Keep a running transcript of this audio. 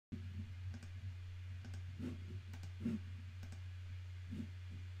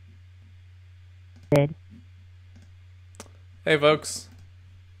Hey, folks.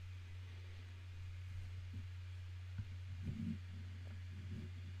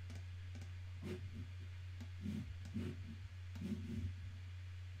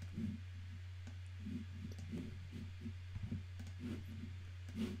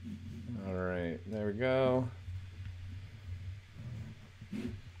 All right, there we go.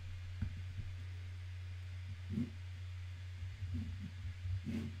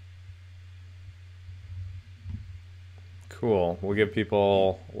 Cool. We'll give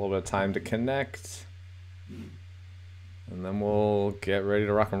people a little bit of time to connect, and then we'll get ready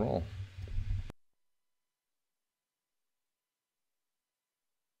to rock and roll.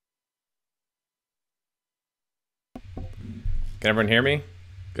 Can everyone hear me?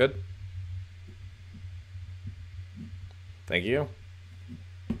 Good? Thank you.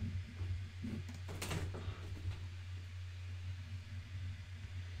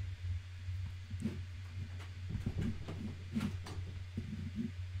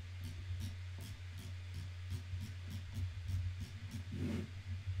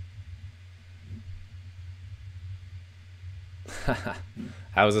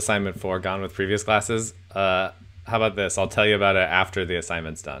 How was assignment 4 gone with previous classes? How about this? I'll tell you about it after the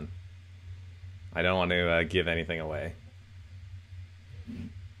assignment's done. I don't want to give anything away.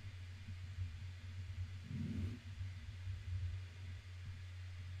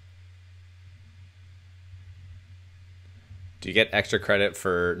 Do you get extra credit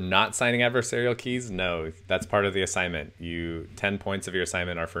for not signing adversarial keys? No, that's part of the assignment. 10 points of your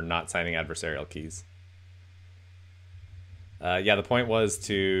assignment are for not signing adversarial keys. Yeah, the point was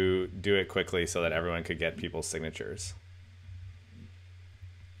to do it quickly so that everyone could get people's signatures.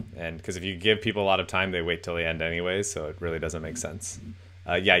 And because if you give people a lot of time, they wait till the end anyways, so it really doesn't make sense.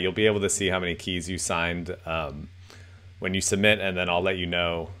 Yeah, you'll be able to see how many keys you signed when you submit, and then I'll let you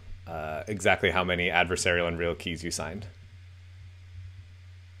know exactly how many adversarial and real keys you signed.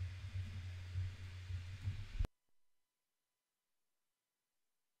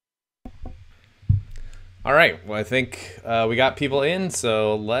 All right, well, I think we got people in,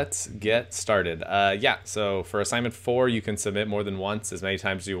 so let's get started. Yeah, so for assignment 4, you can submit more than once, as many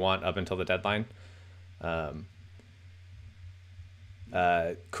times as you want up until the deadline.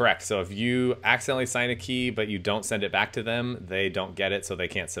 Correct, so if you accidentally sign a key, but you don't send it back to them, they don't get it, so they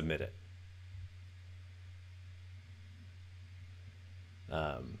can't submit it.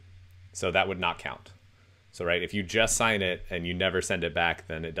 So that would not count. So, right, if you just sign it and you never send it back,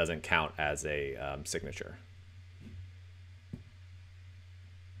 then it doesn't count as a signature.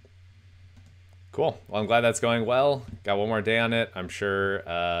 Cool. Well, I'm glad that's going well. Got one more day on it. I'm sure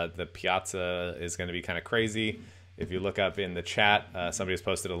the piazza is going to be kind of crazy. If you look up in the chat, somebody has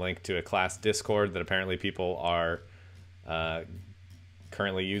posted a link to a class Discord that apparently people are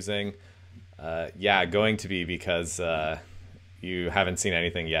currently using. Yeah, going to be because you haven't seen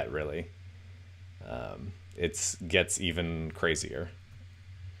anything yet, really. It gets even crazier.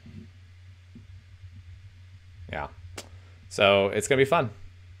 Yeah. So it's going to be fun.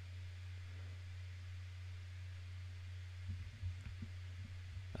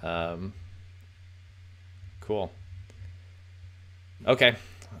 Cool. Okay,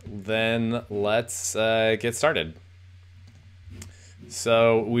 then let's get started.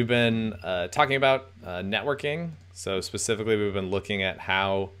 So we've been talking about networking. So specifically, we've been looking at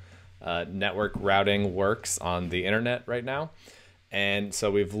how network routing works on the internet right now. And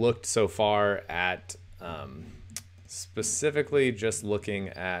so we've looked so far at specifically just looking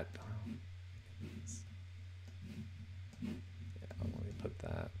at, let me put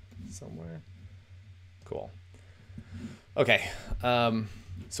that somewhere. Cool. Okay,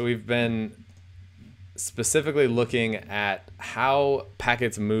 so we've been specifically looking at how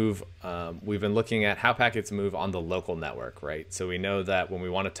packets move. We've been looking at how packets move on the local network, right? So we know that when we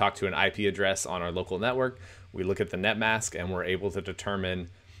want to talk to an IP address on our local network, we look at the net mask and we're able to determine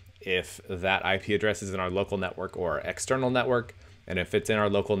if that IP address is in our local network or external network. And if it's in our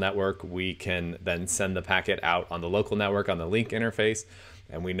local network, we can then send the packet out on the local network on the link interface.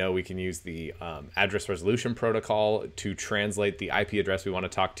 And we know we can use the address resolution protocol to translate the IP address we want to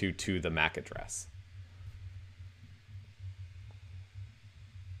talk to the MAC address.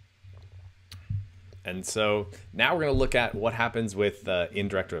 And so now we're going to look at what happens with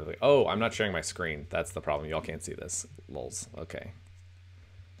indirect. Oh, I'm not sharing my screen. That's the problem. Y'all can't see this. Lols. Okay.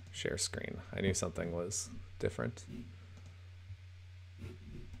 Share screen. I knew something was different.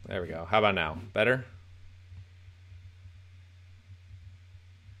 There we go. How about now? Better?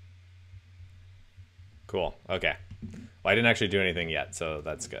 Cool. Okay. Well, I didn't actually do anything yet, so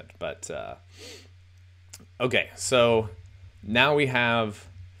that's good. But okay, so now we have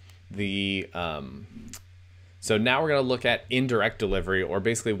the so now we're going to look at indirect delivery, or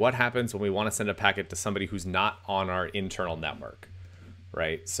basically what happens when we want to send a packet to somebody who's not on our internal network,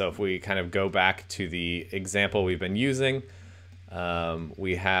 right? So if we kind of go back to the example we've been using,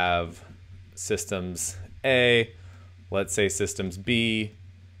 we have systems A, let's say systems B,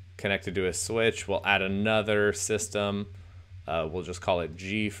 connected to a switch. We'll add another system, we'll just call it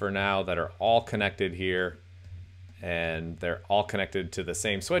G for now, that are all connected here, and they're all connected to the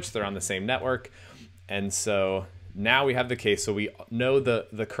same switch. They're on the same network. And so now we have the case, so we know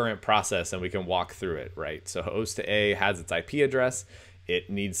the current process and we can walk through it, right? So host A has its IP address. It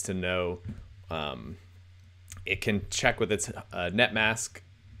needs to know, it can check with its net mask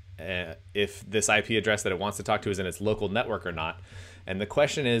if this IP address that it wants to talk to is in its local network or not. And the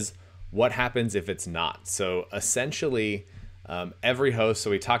question is, what happens if it's not? So essentially, every host,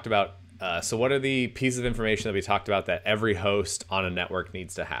 so we talked about, so what are the pieces of information that we talked about that every host on a network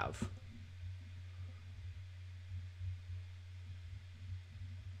needs to have?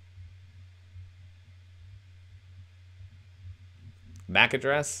 MAC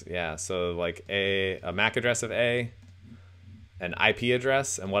address, yeah, so like a MAC address of A, an IP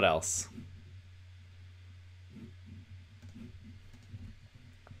address, and what else?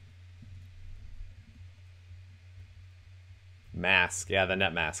 Mask, yeah, the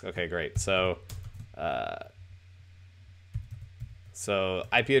net mask. Okay, great. So IP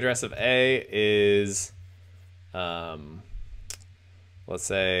address of A is, let's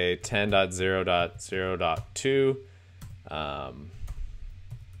say 10.0.0.2.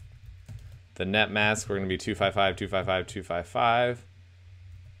 The net mask, we're going to be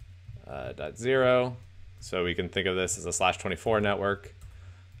 255.255.255.0. So we can think of this as a /24 network.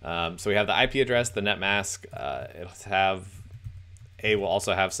 So we have the IP address, the net mask. It'll have, A will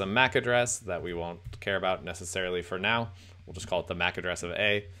also have some MAC address that we won't care about necessarily for now. We'll just call it the MAC address of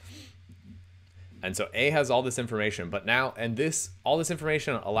A. And so A has all this information, but now, and all this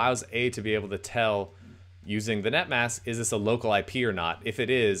information allows A to be able to tell, using the net mask, is this a local IP or not? If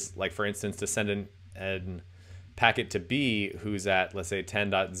it is, like for instance, to send a packet to B who's at, let's say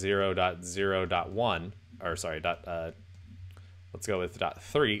 10.0.0.1, or sorry, let's go with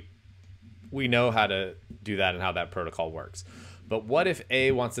 .3, we know how to do that and how that protocol works. But what if A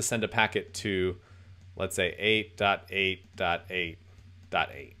wants to send a packet to, let's say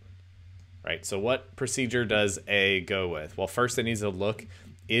 8.8.8.8, right? So what procedure does A go with? Well, first it needs to look,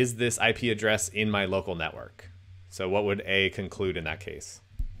 is this IP address in my local network? So what would A conclude in that case?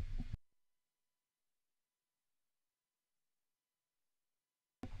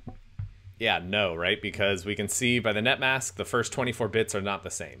 Yeah, no, right? Because we can see by the net mask, the first 24 bits are not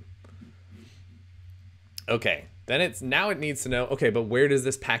the same. Okay, then now it needs to know, okay, but where does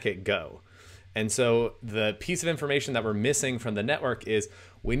this packet go? And so the piece of information that we're missing from the network is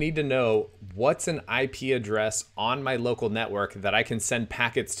we need to know what's an IP address on my local network that I can send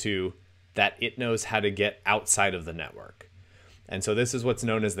packets to that it knows how to get outside of the network. And so this is what's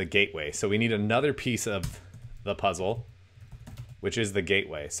known as the gateway. So we need another piece of the puzzle, which is the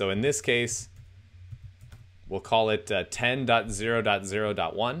gateway. So in this case, we'll call it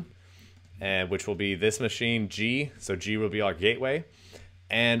 10.0.0.1, and which will be this machine G. So G will be our gateway.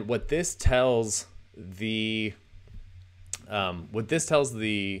 And what this tells the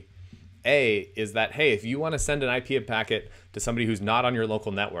A is that, hey, if you want to send an IP packet to somebody who's not on your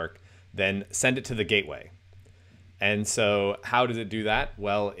local network, then send it to the gateway. And so how does it do that?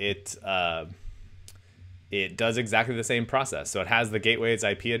 Well, it does exactly the same process. So it has the gateway's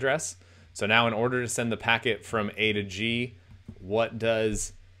IP address. So now in order to send the packet from A to G, what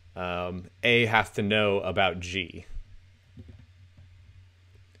does A have to know about G?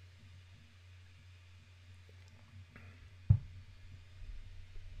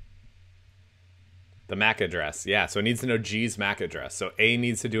 The MAC address. Yeah, so it needs to know G's MAC address. So A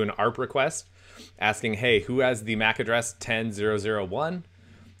needs to do an ARP request asking, hey, who has the MAC address 10.0.0.1?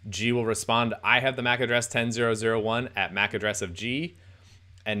 G will respond, I have the MAC address 10.0.0.1 at MAC address of G.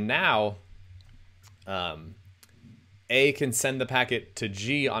 And now A can send the packet to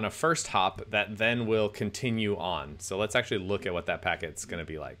G on a first hop that then will continue on. So let's actually look at what that packet's going to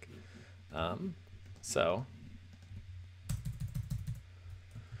be like. So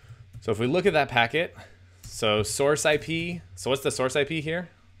if we look at that packet, so source IP, so what's the source IP here?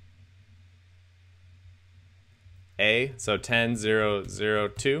 A, so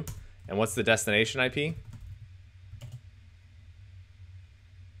 10.0.0.2. And what's the destination IP?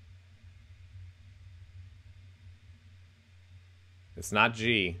 It's not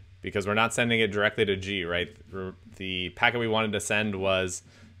G, because we're not sending it directly to G, right? The packet we wanted to send was,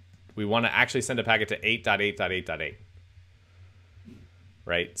 we want to actually send a packet to 8.8.8.8.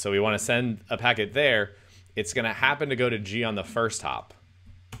 right? So we want to send a packet there. It's going to happen to go to G on the first hop.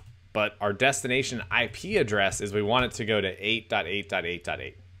 But our destination IP address is we want it to go to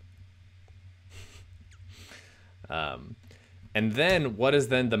 8.8.8.8. And then what does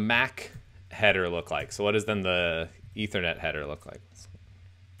then the MAC header look like? So what does then the Ethernet header look like?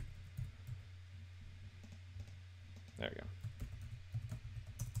 There we go.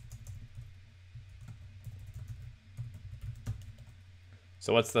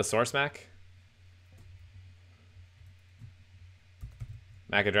 So what's the source MAC?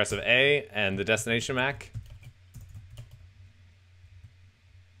 MAC address of A, and the destination MAC?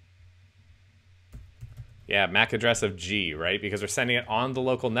 Yeah, MAC address of G, right? Because we're sending it on the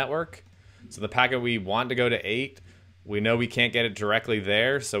local network. So the packet we want to go to 8, we know we can't get it directly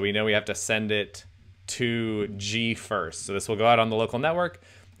there, so we know we have to send it to G first. So this will go out on the local network.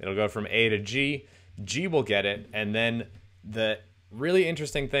 It'll go from A to G. G will get it, and then the really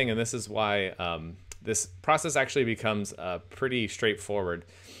interesting thing, and this is why this process actually becomes pretty straightforward,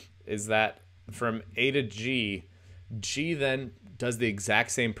 is that from A to G, G then does the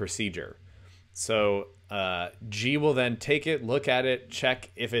exact same procedure. So G will then take it, look at it,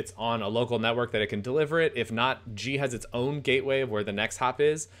 check if it's on a local network that it can deliver it. If not, G has its own gateway of where the next hop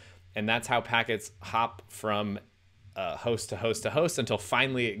is, and that's how packets hop from host to host to host until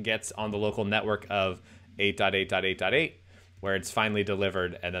finally it gets on the local network of 8.8.8.8, where it's finally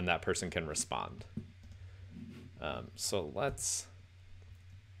delivered, and then that person can respond. So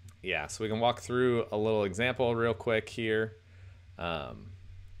we can walk through a little example real quick here.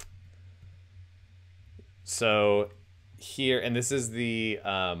 So here, and this is the,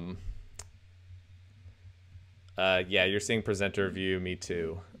 yeah, you're seeing presenter view, me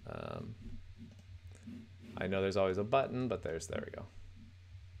too. I know there's always a button, but there we go.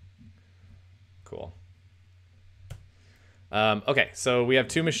 Cool. Okay, so we have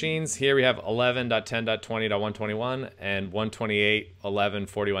two machines. Here we have 11.10.20.121 and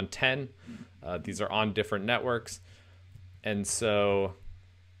 128.11.41.10. These are on different networks. And so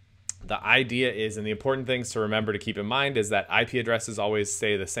the idea is, and the important things to remember to keep in mind is that IP addresses always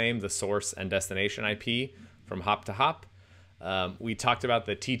stay the same, the source and destination IP from hop to hop. We talked about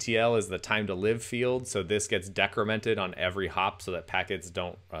the TTL is the time to live field. So this gets decremented on every hop so that packets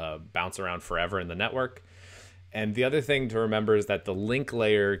don't bounce around forever in the network. And the other thing to remember is that the link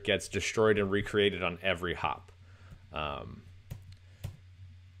layer gets destroyed and recreated on every hop.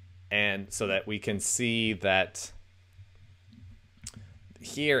 And so that we can see that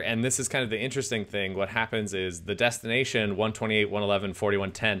here, and this is kind of the interesting thing, what happens is the destination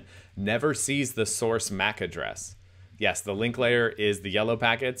 128.111.41.10 never sees the source MAC address. Yes, the link layer is the yellow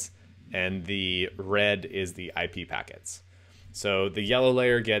packets and the red is the IP packets. So the yellow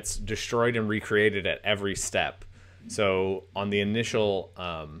layer gets destroyed and recreated at every step. So on the initial,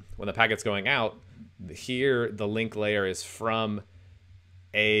 when the packet's going out, here the link layer is from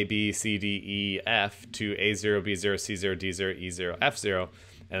A, B, C, D, E, F to A0, B0, C0, D0, E0, F0.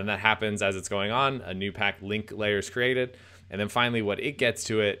 And then that happens as it's going on. A new link layer is created. And then finally what it gets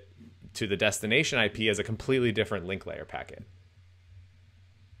to it, to the destination IP, is a completely different link layer packet.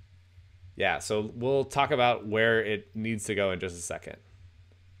 Yeah, so we'll talk about where it needs to go in just a second.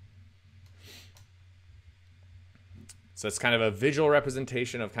 So it's kind of a visual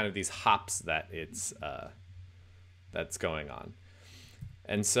representation of kind of these hops that it's that's going on.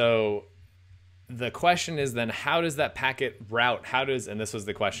 And so the question is then, how does that packet route? And this was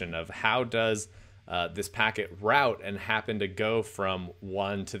the question of how does this packet route and happen to go from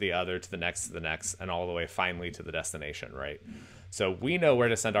one to the other to the next, and all the way finally to the destination, right? So we know where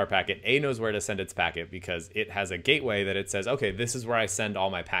to send our packet. A knows where to send its packet because it has a gateway that it says, okay, this is where I send all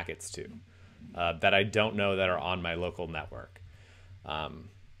my packets to that I don't know that are on my local network.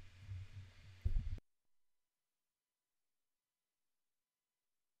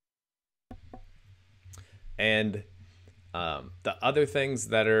 And the other things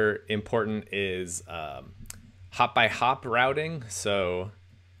that are important is hop by hop routing. So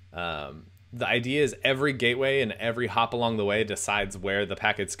the idea is every gateway and every hop along the way decides where the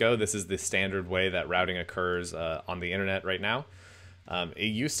packets go. This is the standard way that routing occurs on the internet right now. There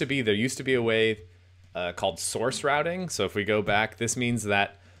used to be a way called source routing. So if we go back, this means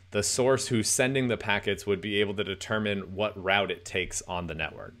that the source who's sending the packets would be able to determine what route it takes on the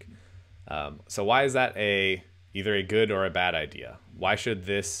network. So why is that either a good or a bad idea? Why should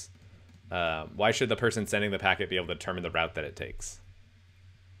the person sending the packet be able to determine the route that it takes?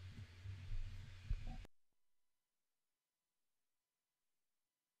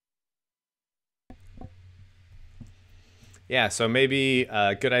 Yeah, so maybe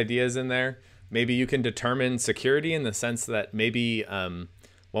good ideas in there. maybe you can determine security in the sense that maybe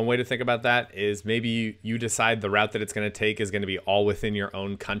one way to think about that is maybe you decide the route that it's going to take is going to be all within your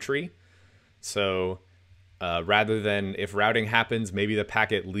own country. So rather than if routing happens, maybe the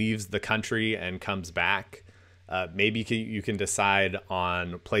packet leaves the country and comes back. Maybe you can decide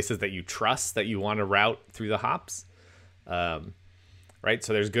on places that you trust that you want to route through the hops. Right?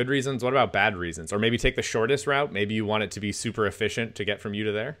 So there's good reasons. What about bad reasons? Or maybe take the shortest route. Maybe you want it to be super efficient to get from you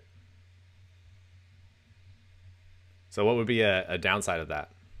to there. So what would be a downside of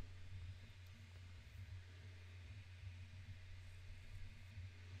that?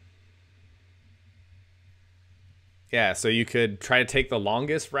 Yeah, so you could try to take the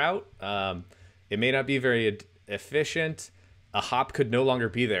longest route. It may not be very efficient. A hop could no longer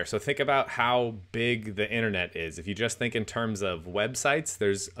be there. So think about how big the internet is. If you just think in terms of websites,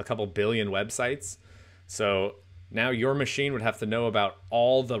 there's a couple billion websites. So now your machine would have to know about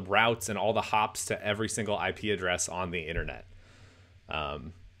all the routes and all the hops to every single IP address on the internet.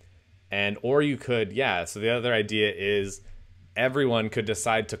 Or you could, so the other idea is everyone could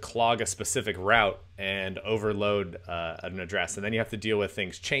decide to clog a specific route and overload an address. And then you have to deal with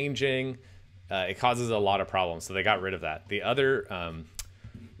things changing. It causes a lot of problems. So they got rid of that. The other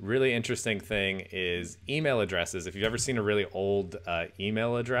really interesting thing is email addresses. If you've ever seen a really old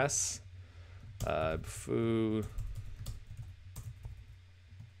email address, food,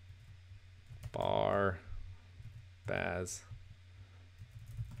 bar, Baz.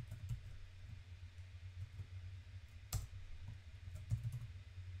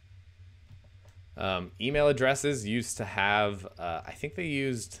 Email addresses used to have, I think they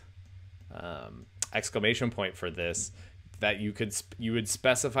used exclamation point for this, that you would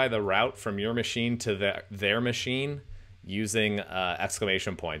specify the route from your machine to their machine using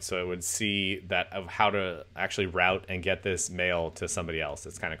exclamation points. So it would see that of how to actually route and get this mail to somebody else.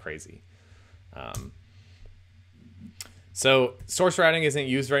 It's kind of crazy. So source routing isn't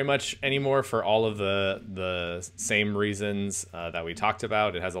used very much anymore for all of the same reasons that we talked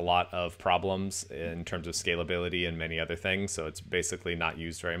about. It has a lot of problems in terms of scalability and many other things. So it's basically not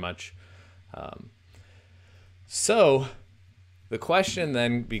used very much. So the question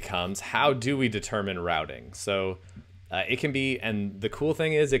then becomes, how do we determine routing? So it can be, and the cool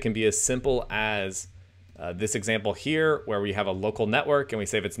thing is it can be as simple as this example here, where we have a local network and we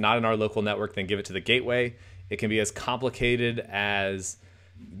say if it's not in our local network, then give it to the gateway. It can be as complicated as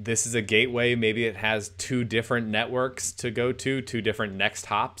this is a gateway. Maybe it has two different networks to go to, two different next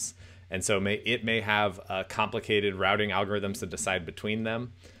hops. And so it may have complicated routing algorithms to decide between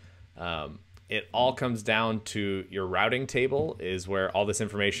them. It all comes down to your routing table is where all this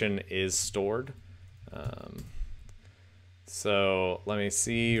information is stored. So let me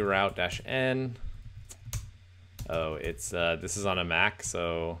see, route-n. Oh, it's this is on a Mac,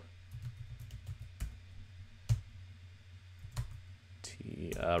 so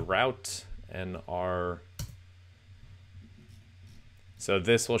route and R. So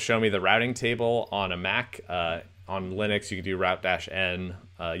this will show me the routing table on a Mac. On Linux, you can do route-n.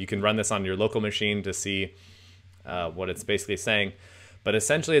 You can run this on your local machine to see what it's basically saying. But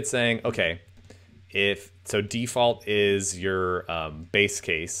essentially it's saying, okay, so default is your base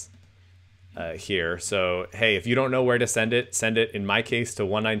case here. So, hey, if you don't know where to send it, in my case, to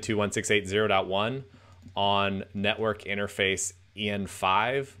 192.168.0.1 on network interface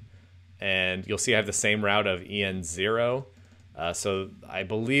EN5. And you'll see I have the same route of EN0. So I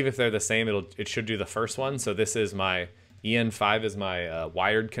believe if they're the same, it should do the first one. So this is my EN5 is my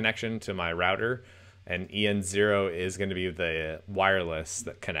wired connection to my router, and EN0 is going to be the wireless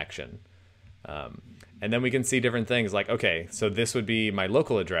connection. And then we can see different things like, okay, so this would be my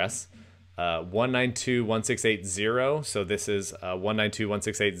local address, 192.168.0. So this is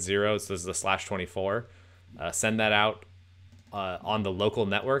 192.168.0. So this is the /24. Send that out on the local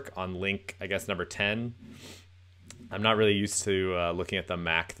network on link, I guess, number 10. I'm not really used to looking at the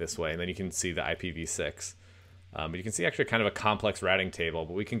Mac this way. And then you can see the IPv6. But you can see actually kind of a complex routing table.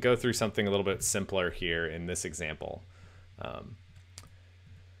 But we can go through something a little bit simpler here in this example.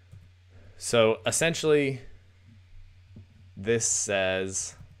 So essentially, this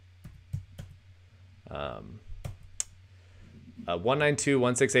says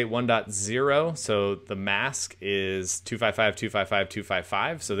 192.168.1.0. So the mask is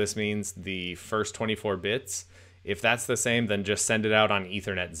 255.255.255. So this means the first 24 bits. If that's the same, then just send it out on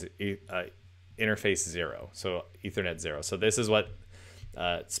Ethernet interface 0. So Ethernet 0. So this is what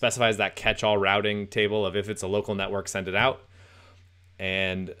specifies that catch-all routing table of if it's a local network, send it out.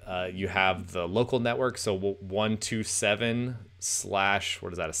 And you have the local network. So 127 /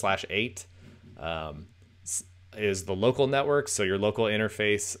 what is that? A /8 is the local network. So your local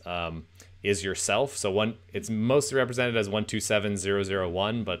interface is yourself. So it's mostly represented as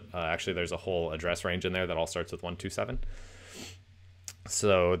 127.0.0.1, but actually there's a whole address range in there that all starts with 127.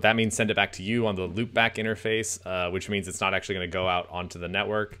 So that means send it back to you on the loopback interface, which means it's not actually going to go out onto the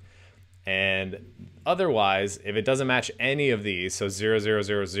network. And otherwise, if it doesn't match any of these, so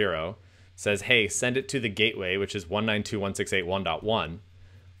 0000 says, hey, send it to the gateway, which is 192.168.1.1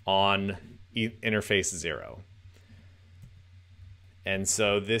 on interface 0. And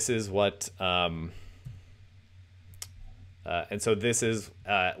so this is what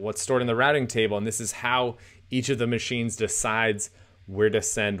what's stored in the routing table, and this is how each of the machines decides where to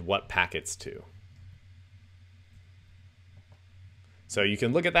send what packets to. So you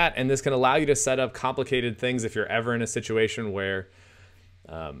can look at that, and this can allow you to set up complicated things if you're ever in a situation where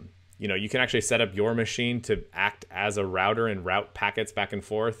you can actually set up your machine to act as a router and route packets back and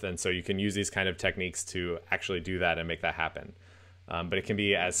forth. And so you can use these kind of techniques to actually do that and make that happen. But it can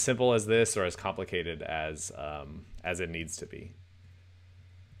be as simple as this or as complicated as it needs to be.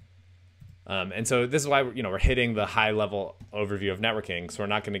 And so this is why we're hitting the high level overview of networking. So we're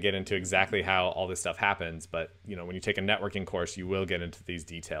not going to get into exactly how all this stuff happens, but when you take a networking course, you will get into these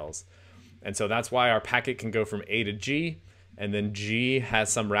details. And so that's why our packet can go from A to G, and then G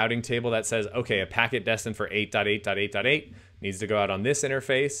has some routing table that says, okay, a packet destined for 8.8.8.8 needs to go out on this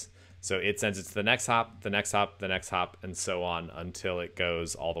interface. So it sends it to the next hop, the next hop, the next hop, and so on until it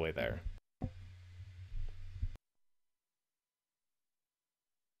goes all the way there.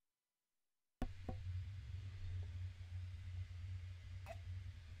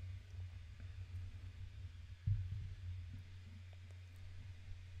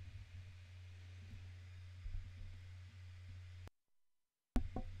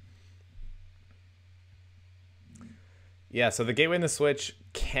 Yeah, so the gateway and the switch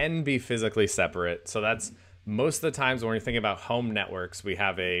can be physically separate. So that's most of the times when you're thinking about home networks, we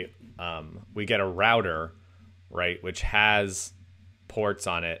have we get a router, right, which has ports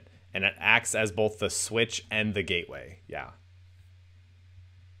on it, and it acts as both the switch and the gateway. Yeah.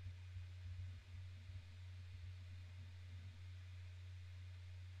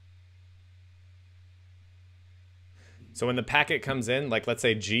 So when the packet comes in, like let's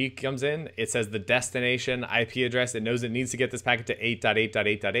say G comes in, it says the destination IP address. It knows it needs to get this packet to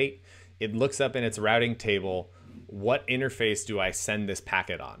 8.8.8.8. It looks up in its routing table, what interface do I send this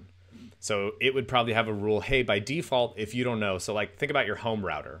packet on? So it would probably have a rule, hey, by default, if you don't know, so like think about your home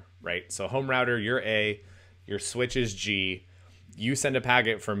router, right? So home router, you're A, your switch is G. You send a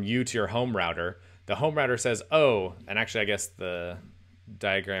packet from you to your home router. The home router says, oh, and actually I guess the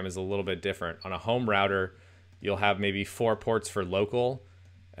diagram is a little bit different. On a home router, you'll have maybe 4 ports for local,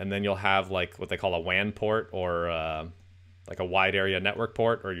 and then you'll have like what they call a WAN port, or like a wide area network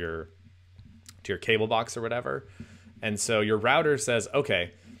port, or to your cable box or whatever. And so your router says,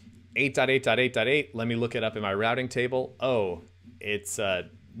 okay, 8.8.8.8, let me look it up in my routing table. Oh, it's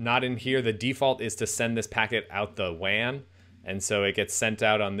not in here. The default is to send this packet out the WAN, and so it gets sent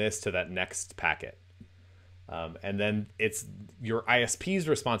out on this to that next packet. And then it's your ISP's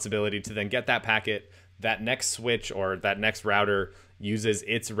responsibility to then get that packet. That next switch or that next router uses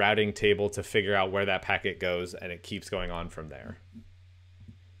its routing table to figure out where that packet goes, and it keeps going on from there.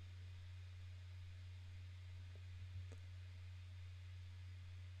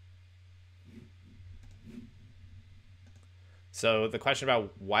 So the question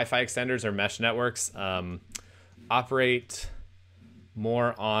about Wi-Fi extenders or mesh networks operate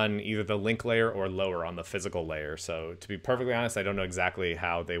more on either the link layer or lower on the physical layer. So to be perfectly honest, I don't know exactly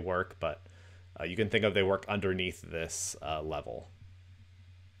how they work, but you can think of they work underneath this level.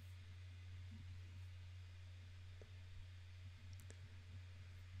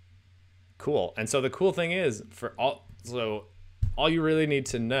 Cool. And so the cool thing is, all you really need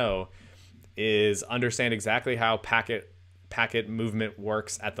to know is understand exactly how packet movement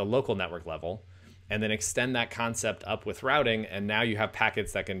works at the local network level, and then extend that concept up with routing, and now you have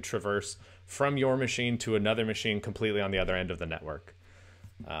packets that can traverse from your machine to another machine completely on the other end of the network.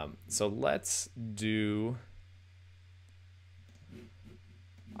 So let's do,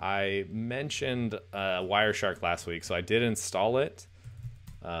 I mentioned Wireshark last week, so I did install it.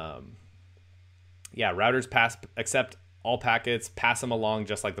 Yeah, routers accept all packets, pass them along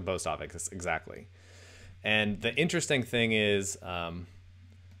just like the post office, exactly. And the interesting thing is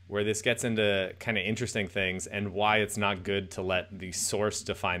where this gets into kind of interesting things and why it's not good to let the source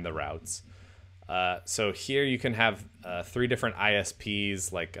define the routes. So here you can have 3 different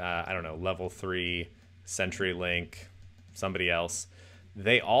ISPs, like, I don't know, level 3, CenturyLink, somebody else.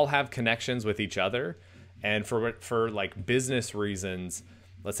 They all have connections with each other. And for like business reasons,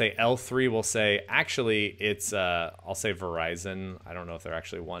 let's say L3 will say, actually, it's, I'll say Verizon. I don't know if they're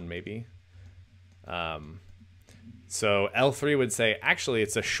actually one, maybe. So L3 would say, actually,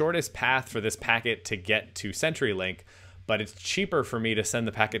 it's the shortest path for this packet to get to CenturyLink, but it's cheaper for me to send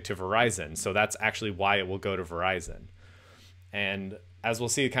the packet to Verizon. So that's actually why it will go to Verizon. And as we'll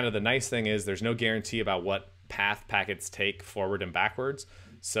see, kind of the nice thing is there's no guarantee about what path packets take forward and backwards.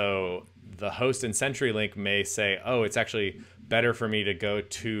 So the host in CenturyLink may say, oh, it's actually better for me to go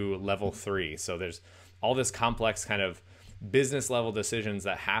to level 3. So there's all this complex kind of business level decisions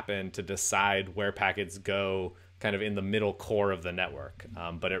that happen to decide where packets go kind of in the middle core of the network.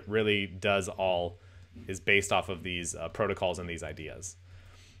 But it really does all is based off of these protocols and these ideas.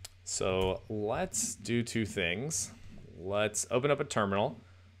 So let's do two things. Let's open up a terminal.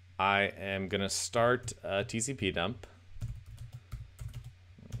 I am going to start a TCP dump.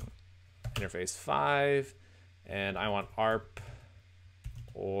 Interface 5. And I want ARP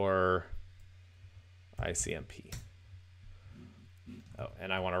or ICMP. Oh,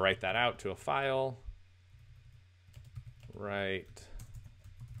 and I want to write that out to a file. Write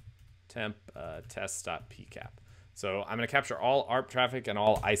temp test.pcap. So I'm going to capture all ARP traffic and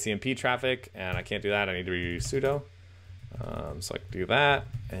all ICMP traffic, and I can't do that. I need to use sudo. So I can do that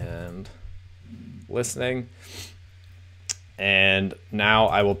and listening. And now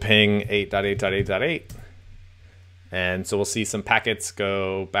I will ping 8.8.8.8. And so we'll see some packets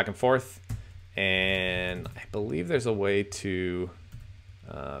go back and forth. And I believe there's a way to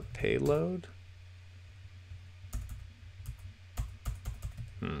payload.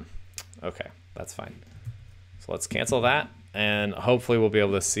 Okay, that's fine. So let's cancel that. And hopefully we'll be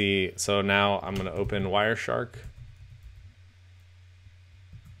able to see. So now I'm going to open Wireshark.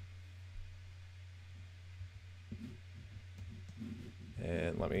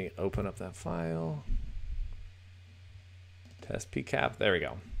 And let me open up that file. Test pcap. There we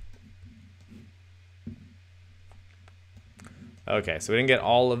go. Okay, so we didn't get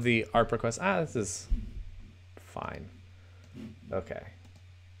all of the ARP requests. This is fine. Okay.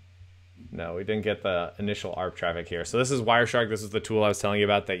 No, we didn't get the initial ARP traffic here. So this is Wireshark. This is the tool I was telling you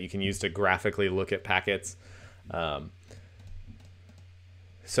about that you can use to graphically look at packets.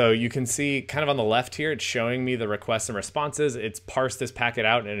 So you can see kind of on the left here, it's showing me the requests and responses. It's parsed this packet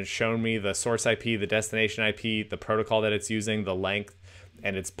out and it's shown me the source IP, the destination IP, the protocol that it's using, the length,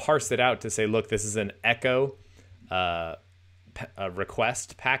 and it's parsed it out to say, look, this is an echo a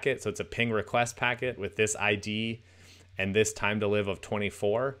request packet. So it's a ping request packet with this ID and this time to live of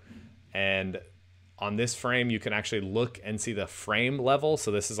 24. And on this frame, you can actually look and see the frame level.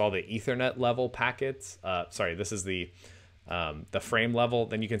 So this is all the Ethernet level packets. Sorry, this is the frame level.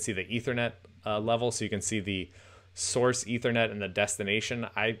 Then you can see the Ethernet level. So you can see the source Ethernet and the destination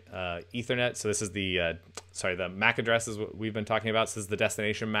Ethernet. So this is the, the MAC address is what we've been talking about. So this is the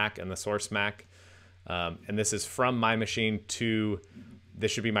destination MAC and the source MAC. And this is from my machine to,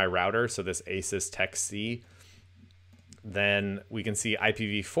 this should be my router. So this ASUS TEC-C. Then we can see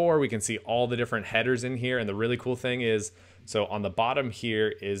IPv4. We can see all the different headers in here. And the really cool thing is, so on the bottom here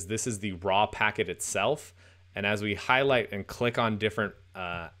is, this is the raw packet itself. And as we highlight and click on different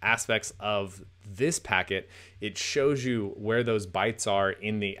aspects of this packet, it shows you where those bytes are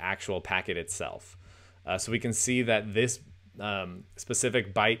in the actual packet itself. So we can see that this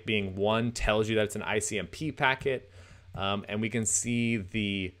specific byte being 1 tells you that it's an ICMP packet. And we can see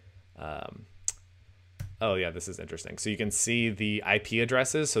the, oh yeah, this is interesting. So you can see the IP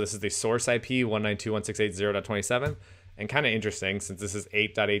addresses. So this is the source IP 192.168.0.27. And kind of interesting, since this is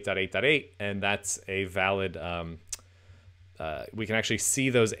 8.8.8.8, and that's a valid, we can actually see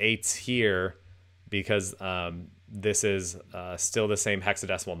those 8s here because this is still the same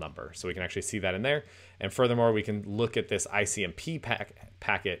hexadecimal number. So we can actually see that in there. And furthermore, we can look at this ICMP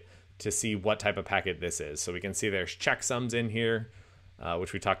packet to see what type of packet this is. So we can see there's checksums in here,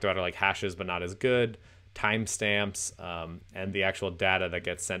 which we talked about are like hashes, but not as good, timestamps, and the actual data that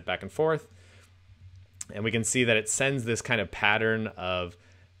gets sent back and forth. And we can see that it sends this kind of pattern of,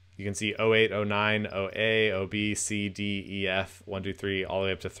 you can see 08, 09, OA, OB, C, D, E, F, 1, 2, 3, all the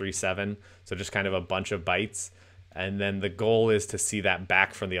way up to 3, 7. So just kind of a bunch of bytes. And then the goal is to see that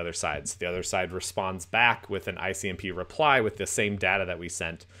back from the other side. So the other side responds back with an ICMP reply with the same data that we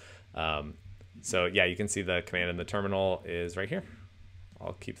sent. So yeah, you can see the command in the terminal is right here.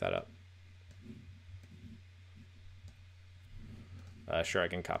 I'll keep that up. Sure, I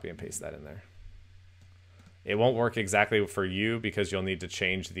can copy and paste that in there. It won't work exactly for you because you'll need to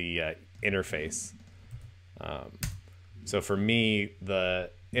change the interface. So for me,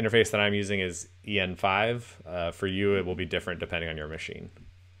 the interface that I'm using is EN5. For you, it will be different depending on your machine.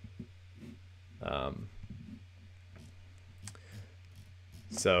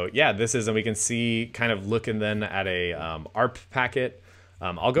 So yeah, this is, and we can see kind of looking then at a ARP packet.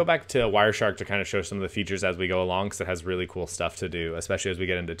 I'll go back to Wireshark to kind of show some of the features as we go along, because it has really cool stuff to do, especially as we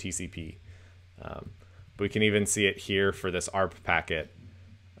get into TCP. But we can even see it here for this ARP packet.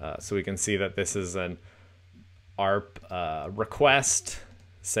 So we can see that this is an ARP request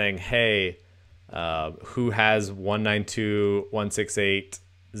saying, hey, who has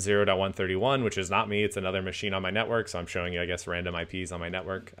 192.168.0.131, which is not me. It's another machine on my network. So I'm showing you, I guess, random IPs on my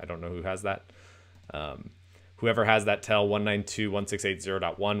network. I don't know who has that. Whoever has that, tell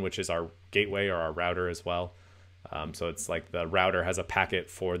 192.168.0.1, which is our gateway or our router as well. So it's like the router has a packet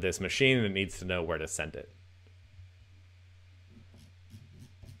for this machine and it needs to know where to send it.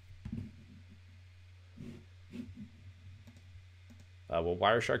 Will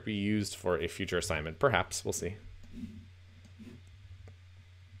Wireshark be used for a future assignment? Perhaps. We'll see.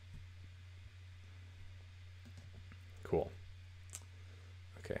 Cool.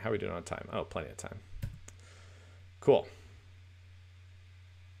 Okay, how are we doing on time? Oh, plenty of time. Cool.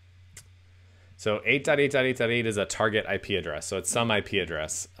 So 8.8.8.8 is a target IP address. So it's some IP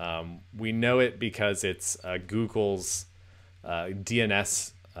address. We know it because it's Google's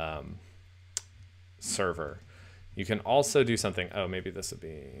DNS server. You can also do something. Oh, maybe this would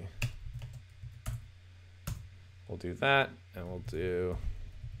be. We'll do that, and we'll do.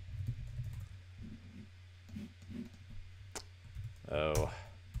 Oh,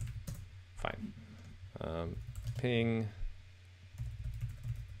 fine. Ping.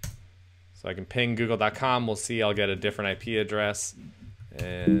 So I can ping google.com. We'll see. I'll get a different IP address,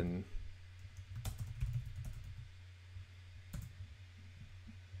 and.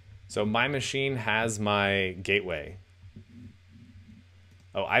 So my machine has my gateway.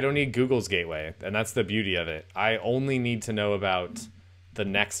 Oh, I don't need Google's gateway, and that's the beauty of it. I only need to know about the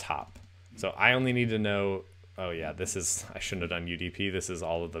next hop. So I only need to know, oh yeah, this is, I shouldn't have done UDP. This is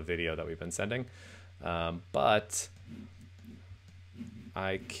all of the video that we've been sending. But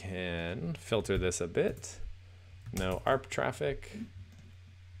I can filter this a bit. No ARP traffic.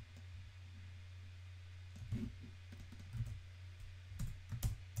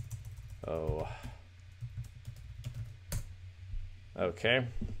 Oh, okay.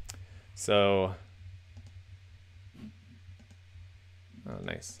 So, oh,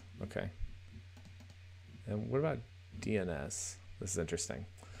 nice. Okay. And what about DNS? This is interesting.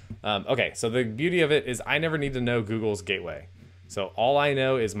 Okay, so the beauty of it is I never need to know Google's gateway. So all I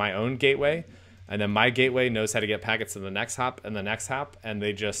know is my own gateway, and then my gateway knows how to get packets to the next hop and the next hop, and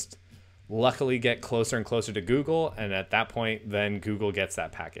they just luckily get closer and closer to Google, and at that point, then Google gets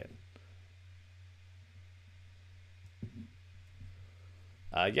that packet.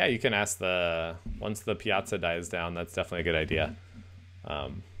 Yeah, you can ask once the Piazza dies down, that's definitely a good idea.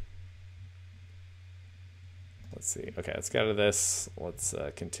 Let's see. Okay, let's get out of this. Let's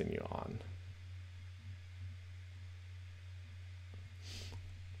continue on.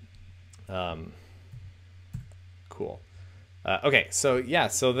 Cool. Okay, so yeah,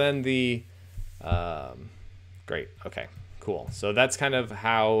 so then the, great, okay, cool. So that's kind of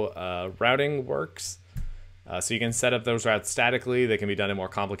how routing works. So you can set up those routes statically. They can be done in more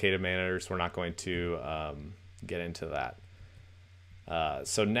complicated manners. We're not going to get into that.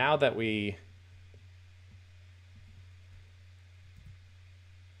 So now that we...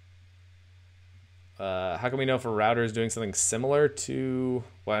 how can we know if a router is doing something similar to...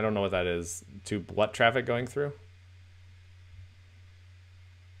 Well, I don't know what that is. To what traffic going through?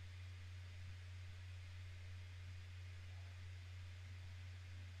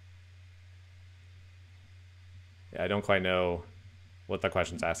 I don't quite know what the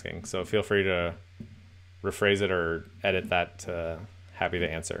question's asking, so feel free to rephrase it or edit that. Happy to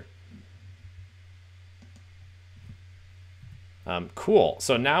answer. Cool.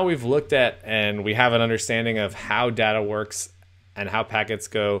 So now we've looked at and we have an understanding of how data works and how packets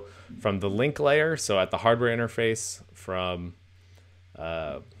go from the link layer, so at the hardware interface, from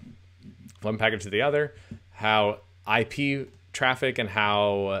one packet to the other, how IP traffic and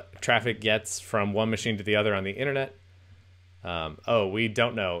how traffic gets from one machine to the other on the internet. Oh, we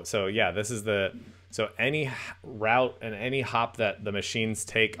don't know. So yeah, this is so any route and any hop that the machines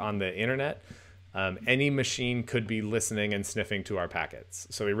take on the internet, any machine could be listening and sniffing to our packets.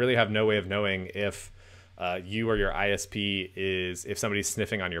 So we really have no way of knowing if you or your ISP if somebody's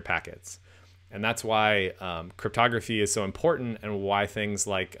sniffing on your packets. And that's why cryptography is so important, and why things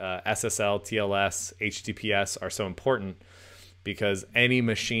like SSL, TLS, HTTPS are so important, because any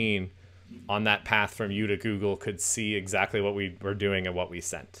machine on that path from you to Google could see exactly what we were doing and what we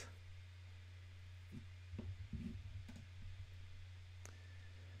sent.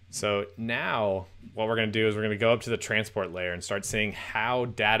 So now what we're going to do is we're going to go up to the transport layer and start seeing how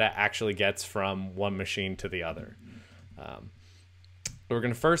data actually gets from one machine to the other. we're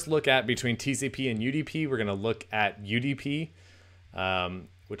going to first look at between TCP and UDP. We're going to look at UDP,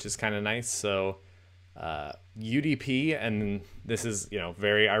 which is kind of nice. So UDP, and this is, you know,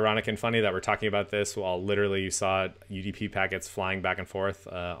 very ironic and funny that we're talking about this while literally you saw UDP packets flying back and forth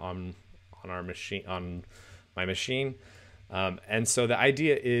on our machine, on my machine. And so the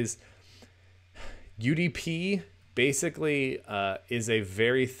idea is UDP basically is a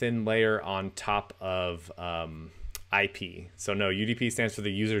very thin layer on top of IP. So no, UDP stands for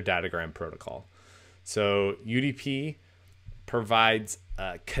the User Datagram Protocol. So UDP provides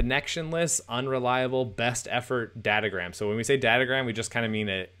connectionless, unreliable, best effort datagram. So when we say datagram, we just kind of mean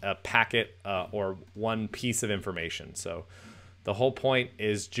a packet or one piece of information. So the whole point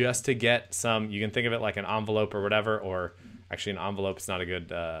is just to get some, you can think of it like an envelope or whatever, or actually an envelope is not a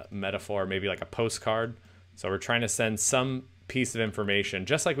good metaphor, maybe like a postcard. So we're trying to send some piece of information,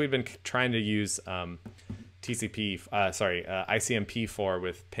 just like we've been trying to use ICMP for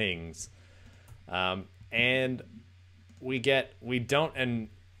with pings. And UDP,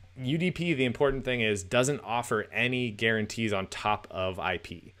 the important thing is, doesn't offer any guarantees on top of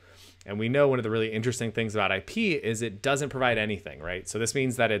IP. And we know one of the really interesting things about IP is it doesn't provide anything, right? So this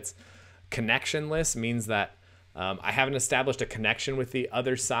means that it's connectionless, means that I haven't established a connection with the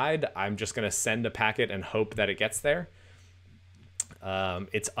other side. I'm just going to send a packet and hope that it gets there.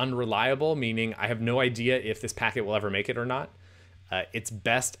 It's unreliable, meaning I have no idea if this packet will ever make it or not. It's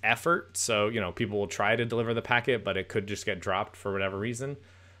best effort. So, you know, people will try to deliver the packet, but it could just get dropped for whatever reason.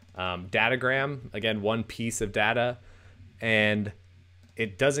 Datagram, again, one piece of data, and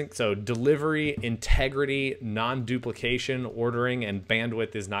it doesn't, so delivery, integrity, non-duplication, ordering, and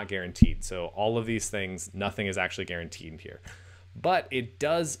bandwidth is not guaranteed. So all of these things, nothing is actually guaranteed here. But it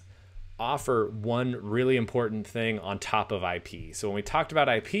does offer one really important thing on top of IP. So when we talked about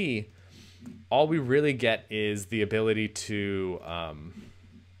IP, all we really get is the ability to,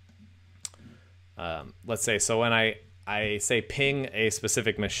 let's say, so when I say ping a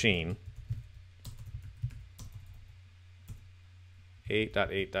specific machine,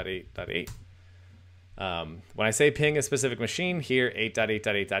 8.8.8.8. When I say ping a specific machine here,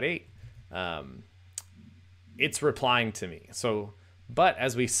 8.8.8.8, it's replying to me. So, but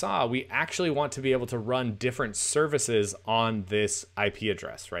as we saw, we actually want to be able to run different services on this IP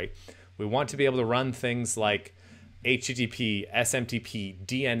address, right? We want to be able to run things like HTTP, SMTP,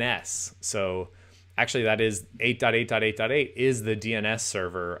 DNS. So actually that is 8.8.8.8 is the DNS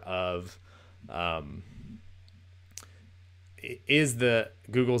server of, is the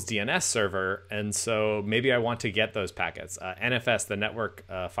Google's DNS server. And so maybe I want to get those packets, NFS, the network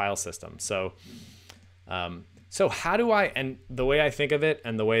file system. So, so how do I, and the way I think of it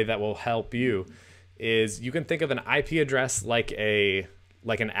and the way that will help you is you can think of an IP address like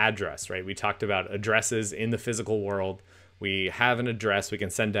an address, right? We talked about addresses in the physical world. We have an address, we can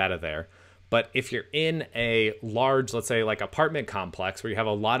send data there. But if you're in a large, let's say like apartment complex where you have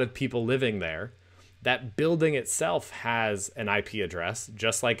a lot of people living there, that building itself has an IP address,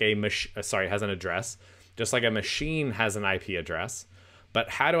 just like has an address, just like a machine has an IP address. But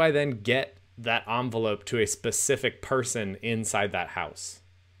how do I then get that envelope to a specific person inside that house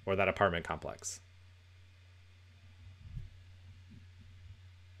or that apartment complex?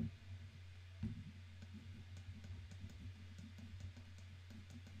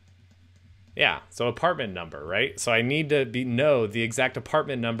 Yeah, so apartment number, right? So I need to know the exact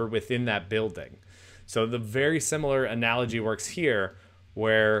apartment number within that building. So the very similar analogy works here,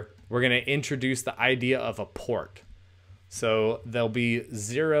 where we're going to introduce the idea of a port. So there'll be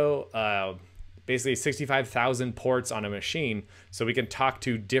basically 65,000 ports on a machine, so we can talk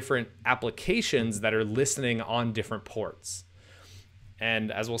to different applications that are listening on different ports.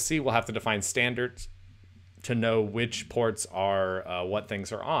 And as we'll see, we'll have to define standards to know which ports are what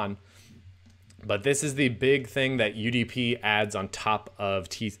things are on. But this is the big thing that UDP adds on top of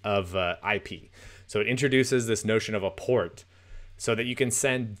IP. So it introduces this notion of a port so that you can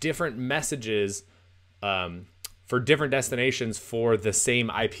send different messages for different destinations for the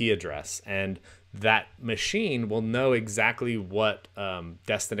same IP address. And that machine will know exactly what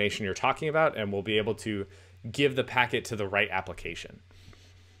destination you're talking about and will be able to give the packet to the right application.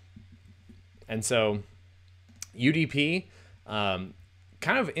 And so UDP,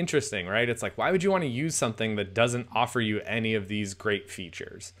 kind of interesting, right? It's like, why would you want to use something that doesn't offer you any of these great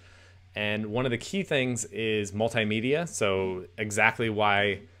features? And one of the key things is multimedia. So exactly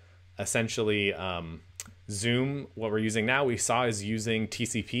why essentially Zoom, what we're using now, we saw is using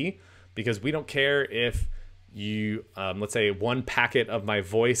TCP, because we don't care if you, let's say one packet of my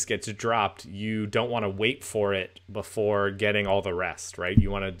voice gets dropped, you don't want to wait for it before getting all the rest, right?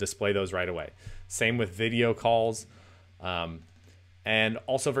 You want to display those right away. Same with video calls. and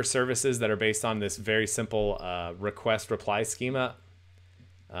also for services that are based on this very simple request reply schema.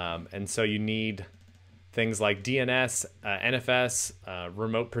 And so you need things like DNS, NFS,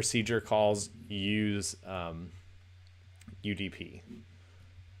 remote procedure calls use UDP.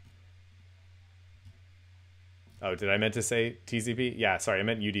 Oh, did I meant to say TCP? Yeah, sorry, I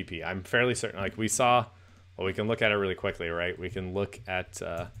meant UDP. I'm fairly certain. Like we saw, well, we can look at it really quickly, right? We can look at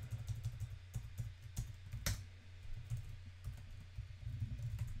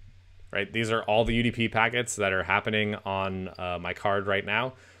right. These are all the UDP packets that are happening on my card right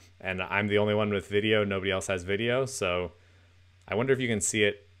now, and I'm the only one with video. Nobody else has video, so I wonder if you can see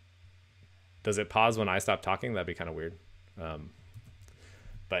it. Does it pause when I stop talking? That'd be kind of weird.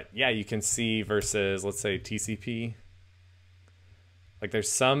 But yeah, you can see versus, let's say, TCP. Like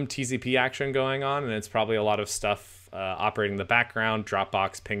there's some TCP action going on, and it's probably a lot of stuff operating in the background,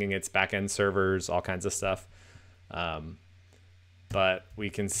 Dropbox pinging its backend servers, all kinds of stuff. But we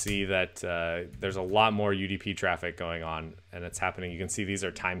can see that there's a lot more UDP traffic going on, and it's happening. You can see these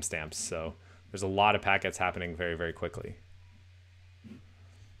are timestamps, so there's a lot of packets happening very, very quickly.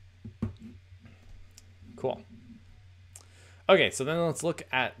 Cool. Okay, so then let's look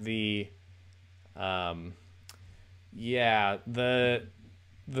at the, the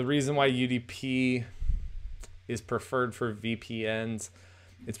reason why UDP is preferred for VPNs.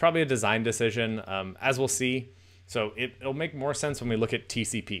 It's probably a design decision, as we'll see. So it'll make more sense when we look at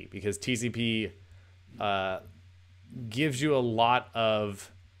TCP, because TCP gives you a lot of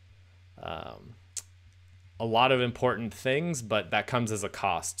important things, but that comes as a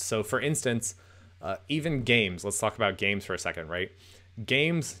cost. So for instance, even games, let's talk about games for a second, right?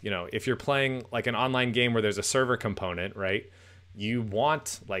 Games, you know, if you're playing like an online game where there's a server component, right? You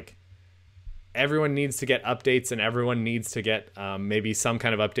want, like, everyone needs to get updates, and everyone needs to get maybe some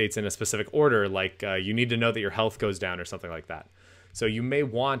kind of updates in a specific order. Like you need to know that your health goes down or something like that. So you may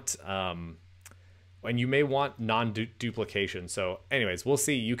want, non-duplication. So anyways, we'll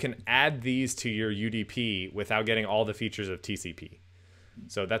see. You can add these to your UDP without getting all the features of TCP.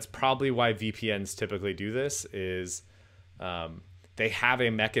 So that's probably why VPNs typically do this, is they have a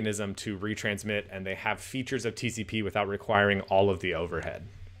mechanism to retransmit, and they have features of TCP without requiring all of the overhead.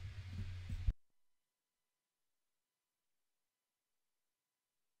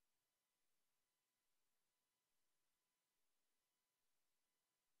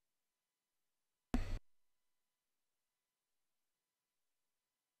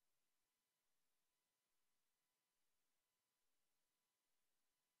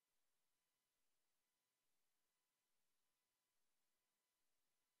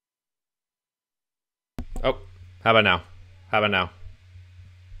 Oh, how about now? How about now?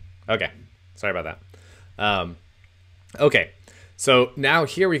 Okay, sorry about that. Okay, so now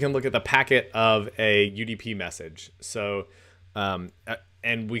here we can look at the packet of a UDP message. So,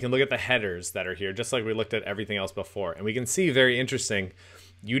 and we can look at the headers that are here, just like we looked at everything else before. And we can see, very interesting,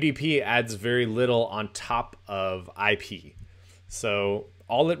 UDP adds very little on top of IP. So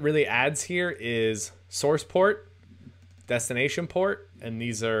all it really adds here is source port, destination port, and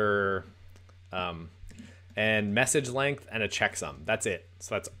these are... and message length and a checksum. That's it.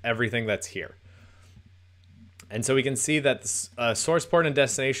 So that's everything that's here. And so we can see that the source port and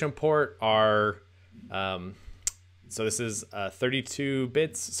destination port are, so this is 32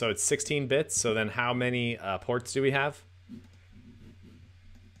 bits, so it's 16 bits. So then how many ports do we have?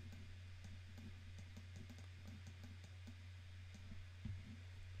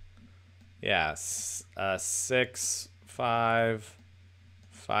 Yeah, 6, 5,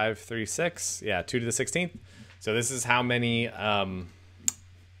 5, 3, 6. Yeah, 2 to the 16th. So this is how many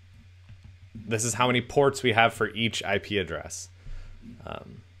ports we have for each IP address.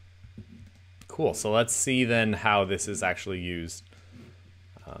 Cool. So let's see then how this is actually used.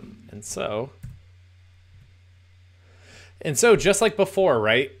 And so just like before,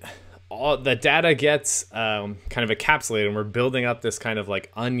 right? All the data gets kind of encapsulated, and we're building up this kind of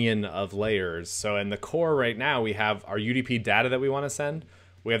like onion of layers. So in the core right now, we have our UDP data that we want to send.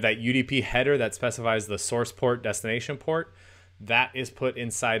 We have that UDP header that specifies the source port, destination port. That is put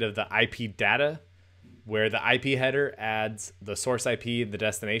inside of the IP data, where the IP header adds the source IP, the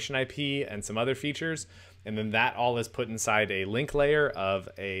destination IP, and some other features. And then that all is put inside a link layer of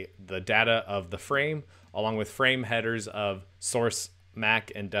the data of the frame, along with frame headers of source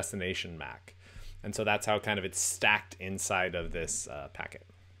MAC and destination MAC. And so that's how kind of it's stacked inside of this packet.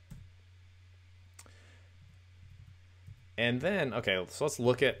 And then, okay, so let's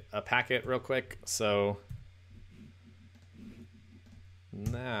look at a packet real quick. So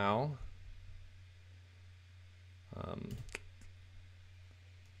now,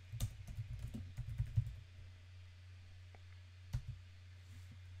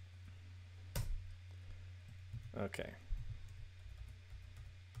 Okay.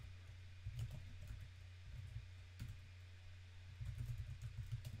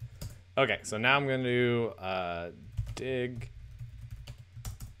 Okay, so now I'm going to do dig.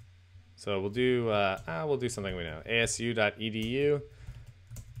 So we'll do something we know. asu.edu.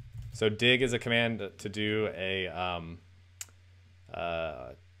 So dig is a command to do a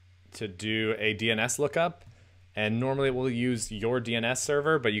DNS lookup, and normally we'll use your DNS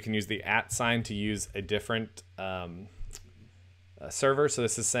server, but you can use the @ sign to use a different server. So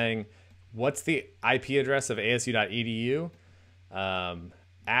this is saying, what's the IP address of asu.edu?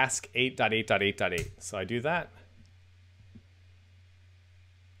 Ask 8.8.8.8. So I do that.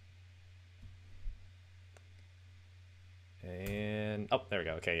 And, oh, there we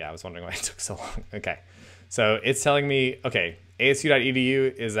go. Okay, yeah, I was wondering why it took so long. Okay, so it's telling me, okay,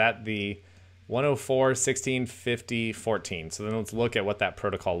 asu.edu is at the 104.16.50.14. So then let's look at what that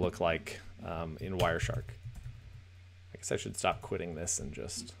protocol looked like in Wireshark. I guess I should stop quitting this and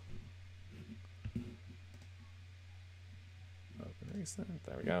just open recent.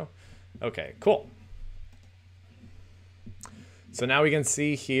 There we go. Okay, cool. So now we can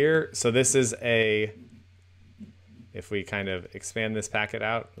see here, so this is a, if we kind of expand this packet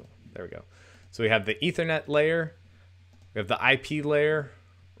out, there we go. So we have the Ethernet layer, we have the IP layer,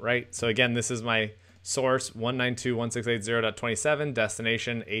 right? So again, this is my source 192.168.0.27,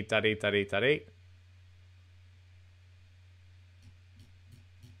 destination 8.8.8.8.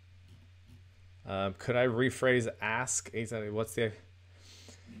 Could I rephrase ask? What's the...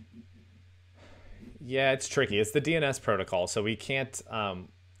 Yeah, it's tricky. It's the DNS protocol, so we can't... and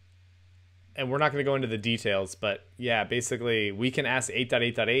we're not going to go into the details, but yeah, basically we can ask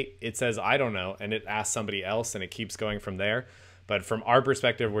 8.8.8. It says, I don't know, and it asks somebody else, and it keeps going from there. But from our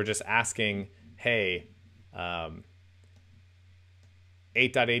perspective, we're just asking, hey,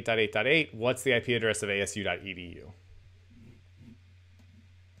 8.8.8.8, what's the IP address of asu.edu?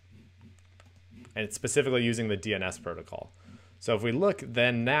 And it's specifically using the DNS protocol. So if we look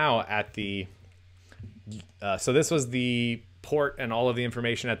then now at the, so this was the port and all of the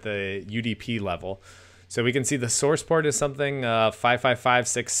information at the UDP level. So we can see the source port is something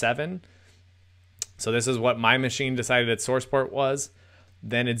 55567. So this is what my machine decided its source port was.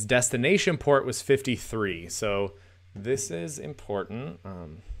 Then its destination port was 53. So this is important.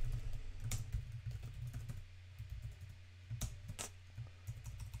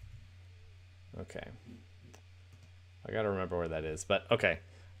 Okay. I got to remember where that is, but okay.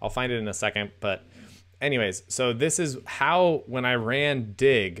 I'll find it in a second. But anyways, so this is how, when I ran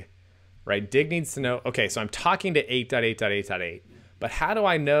dig, right? Dig needs to know, okay, so I'm talking to 8.8.8.8, but how do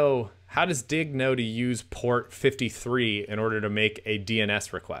I know, how does dig know to use port 53 in order to make a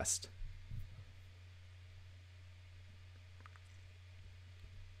DNS request?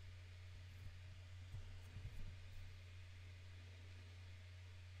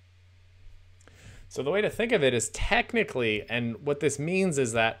 So the way to think of it is technically, and what this means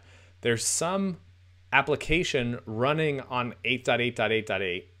is that there's some application running on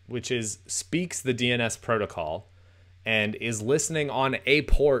 8.8.8.8, which speaks the DNS protocol and is listening on a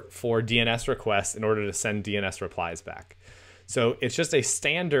port for DNS requests in order to send DNS replies back. So it's just a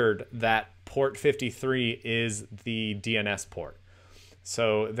standard that port 53 is the DNS port.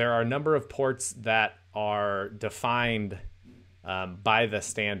 So there are a number of ports that are defined by the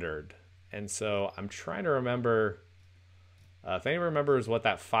standard. And so I'm trying to remember, if anyone remembers what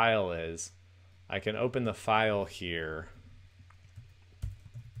that file is, I can open the file here.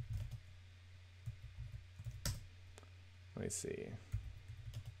 Let me see.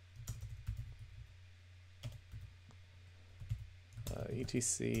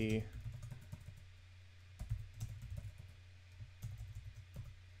 etc.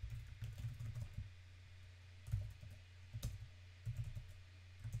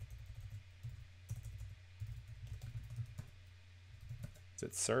 Is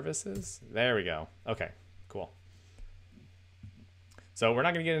it services? There we go. Okay, cool. So we're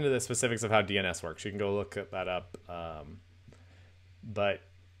not going to get into the specifics of how DNS works. You can go look that up. But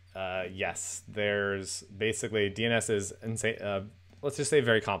yes, there's basically DNS is insane. Let's just say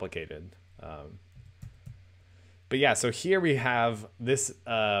very complicated. But yeah, so here we have this.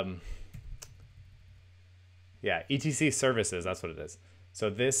 Yeah, etc services. That's what it is.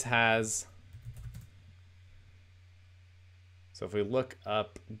 So this has. So if we look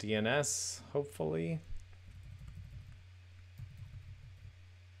up DNS, hopefully.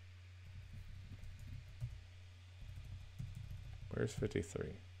 Where's 53?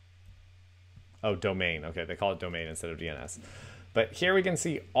 Oh, domain. Okay, they call it domain instead of DNS. But here we can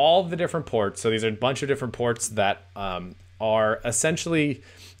see all the different ports. So these are a bunch of different ports that are essentially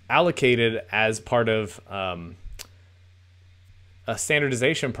allocated as part of a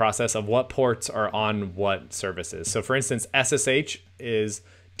standardization process of what ports are on what services. So for instance, SSH is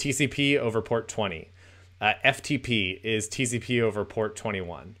TCP over port 20. FTP is TCP over port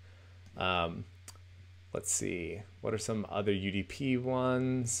 21. Let's see, what are some other UDP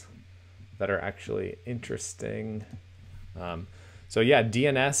ones that are actually interesting? So yeah,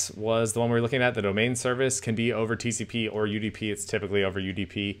 DNS was the one we were looking at. The domain service can be over TCP or UDP. It's typically over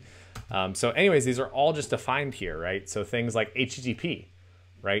UDP. So anyways, these are all just defined here, right? So things like HTTP,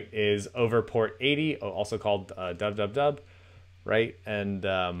 right, is over port 80, also called www, right?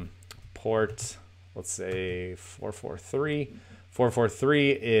 And port, let's say 443.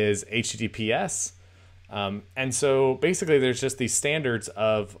 443 is HTTPS. And so basically there's just these standards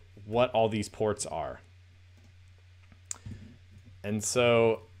of what all these ports are. And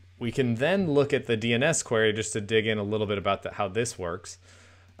so we can then look at the DNS query just to dig in a little bit about how this works.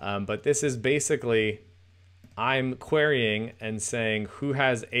 But this is basically, I'm querying and saying who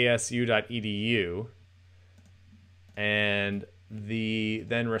has asu.edu, and the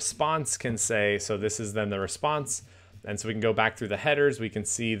then response can say, so this is then the response. And so we can go back through the headers. We can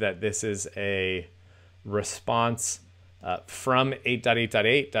see that this is a response from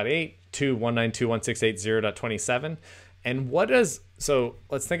 8.8.8.8 to 192.168.0.27. And what does, so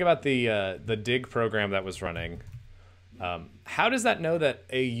let's think about the dig program that was running. How does that know that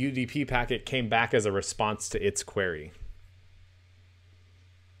a UDP packet came back as a response to its query?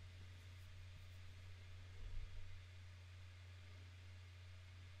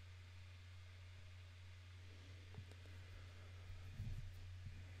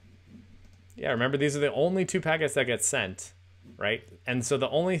 Yeah, remember, these are the only two packets that get sent, right? And so the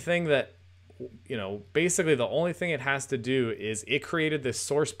only thing that, you know, basically the only thing it has to do is it created this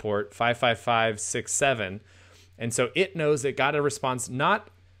source port 55567. And so it knows it got a response, not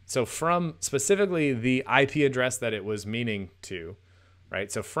so from specifically the IP address that it was meaning to,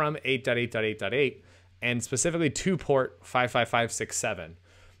 right? So from 8.8.8.8 and specifically to port 55567.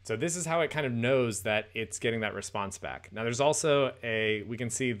 So this is how it kind of knows that it's getting that response back. Now there's also we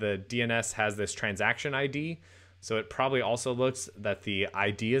can see the DNS has this transaction ID. So it probably also looks that the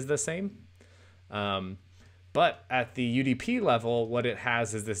ID is the same. But at the UDP level, what it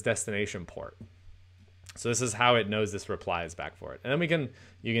has is this destination port. So this is how it knows this reply is back for it. And then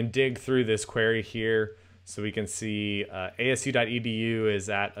you can dig through this query here. So we can see asu.edu is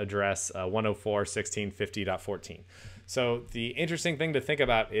at address 104.16.50.14. So the interesting thing to think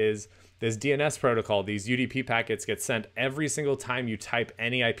about is this DNS protocol, these UDP packets get sent every single time you type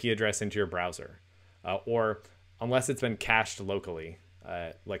any IP address into your browser, or unless it's been cached locally,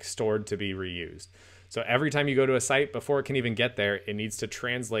 like stored to be reused. So every time you go to a site, before it can even get there, it needs to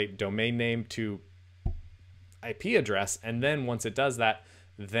translate domain name to IP address. And then once it does that,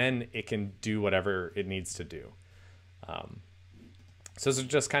 then it can do whatever it needs to do. So this is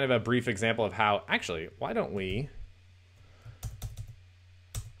just kind of a brief example of how, actually, why don't we,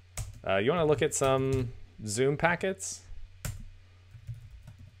 you want to look at some Zoom packets?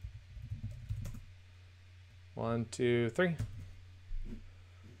 1, 2, 3.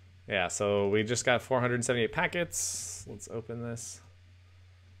 Yeah, so we just got 478 packets. Let's open this.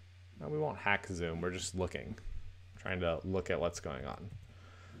 No, we won't hack Zoom. We're just looking, trying to look at what's going on.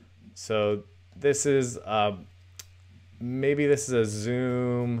 So this is, maybe this is a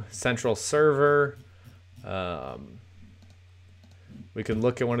Zoom central server. We could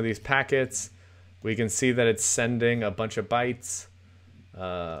look at one of these packets. We can see that it's sending a bunch of bytes.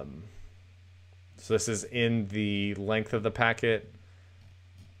 So this is in the length of the packet.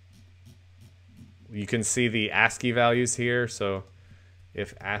 You can see the ASCII values here. So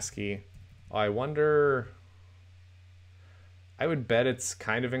if ASCII, I wonder, I would bet it's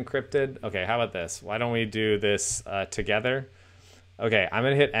kind of encrypted. Okay, how about this? Why don't we do this together? Okay, I'm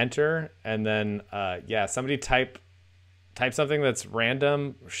gonna hit enter, and then yeah, somebody type something that's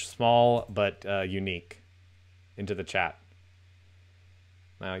random, small, but unique into the chat.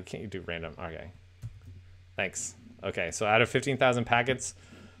 No, you can't do random. Okay, thanks. Okay, so out of 15,000 packets,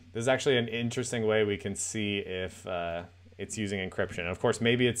 this is actually an interesting way we can see if it's using encryption. And of course,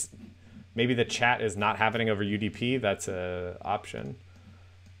 maybe the chat is not happening over UDP. That's an option.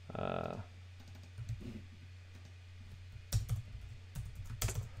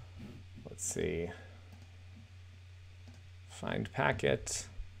 Let's see. Find packet,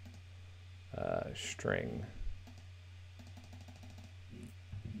 string.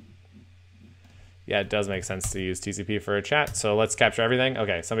 Yeah, it does make sense to use TCP for a chat. So let's capture everything.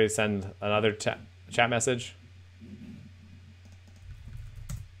 Okay, somebody send another chat message.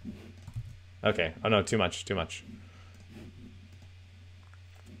 Okay, oh no, too much.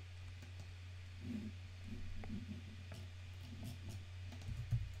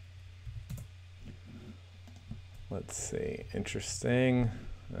 let's see, interesting.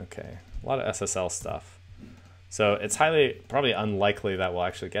 Okay, a lot of SSL stuff. So it's probably unlikely that we'll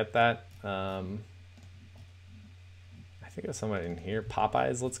actually get that. I think there's someone in here.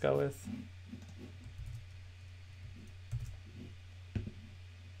 Popeyes, let's go with.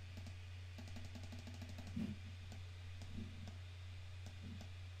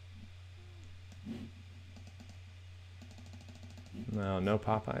 No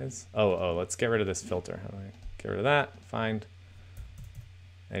Popeyes. Oh, let's get rid of this filter. How do I get rid of that? Find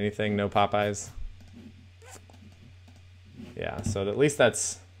anything, no Popeyes. Yeah, so at least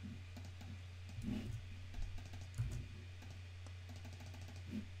that's...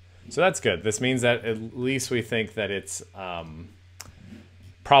 So that's good. This means that at least we think that it's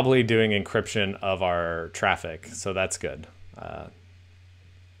probably doing encryption of our traffic. So that's good.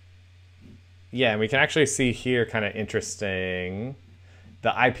 Yeah, and we can actually see here, kind of interesting,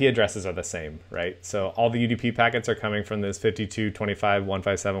 the IP addresses are the same, right? So all the UDP packets are coming from this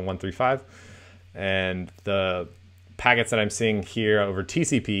 52.25.157.135. And the packets that I'm seeing here over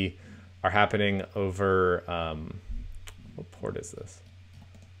TCP are happening over, what port is this?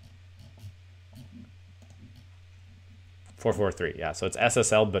 443, yeah, so it's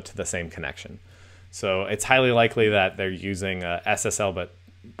SSL, but to the same connection. So it's highly likely that they're using SSL, but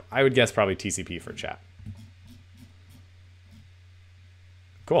I would guess probably TCP for chat.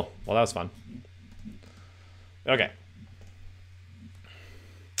 Cool, well, that was fun. Okay.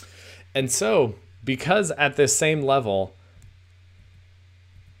 And so, because at this same level,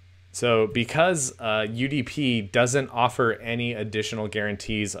 because UDP doesn't offer any additional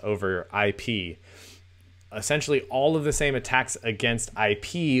guarantees over IP, essentially all of the same attacks against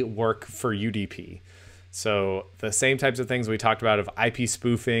IP work for UDP. So the same types of things we talked about of IP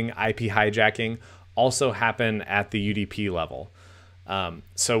spoofing, IP hijacking also happen at the UDP level.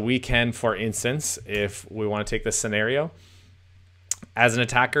 So we can, for instance, if we want to take this scenario, as an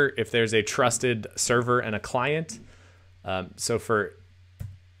attacker, if there's a trusted server and a client, so for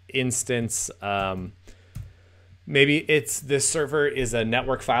instance, maybe this server is a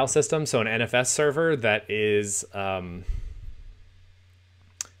network file system, so an NFS server that is, so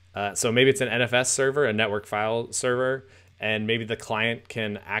maybe it's an NFS server, a network file server, and maybe the client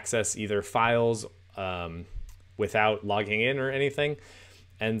can access either files without logging in or anything.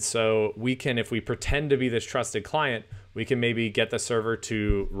 And so we can, if we pretend to be this trusted client, we can maybe get the server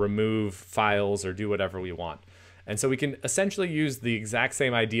to remove files or do whatever we want. And so we can essentially use the exact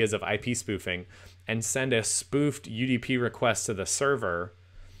same ideas of IP spoofing and send a spoofed UDP request to the server.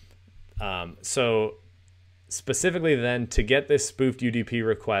 So specifically then, to get this spoofed UDP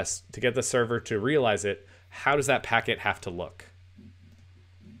request, to get the server to realize it, how does that packet have to look?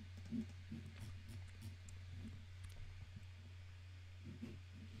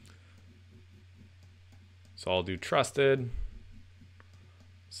 So I'll do trusted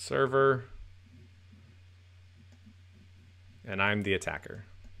server, and I'm the attacker.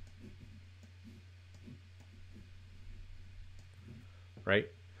 Right?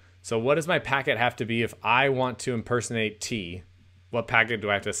 So what does my packet have to be if I want to impersonate T? What packet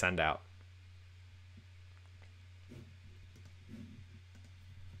do I have to send out?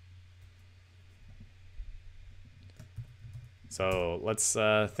 So let's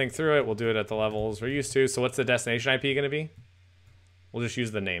think through it. We'll do it at the levels we're used to. So what's the destination IP going to be? We'll just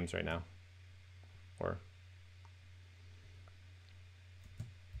use the names right now. Or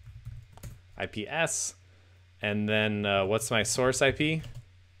IPS. And then what's my source IP?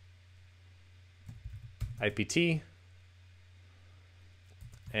 IPT.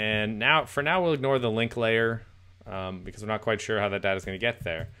 And now, for now, we'll ignore the link layer because we're not quite sure how that data is going to get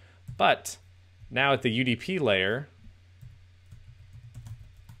there. But now at the UDP layer,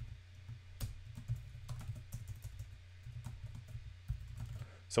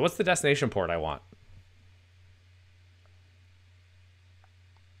 so what's the destination port I want?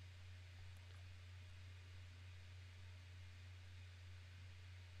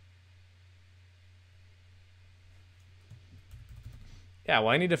 Yeah, well,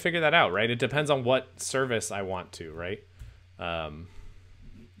 I need to figure that out, right? It depends on what service I want to, right?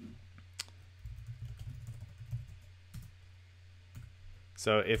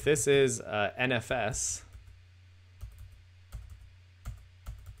 So if this is NFS,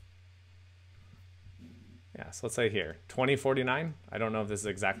 yeah, so let's say here, 2049. I don't know if this is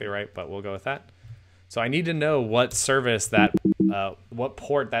exactly right, but we'll go with that. So I need to know what service that, what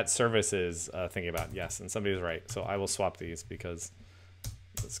port that service is thinking about. Yes, and somebody's right. So I will swap these because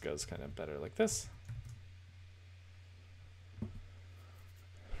this goes kind of better like this.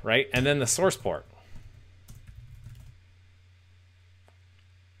 Right, and then the source port.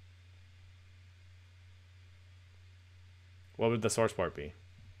 What would the source port be?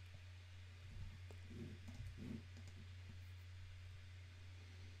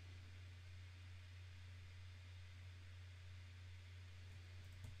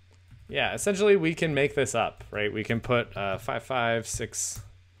 Yeah, essentially we can make this up, right? We can put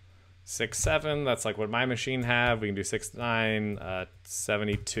 55667. That's like what my machine have. We can do 69,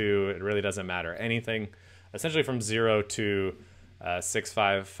 72. It really doesn't matter. Anything essentially from 0 to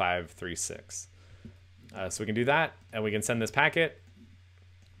 65536. So we can do that, and we can send this packet.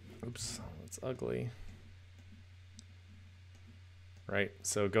 Oops, that's ugly. Right,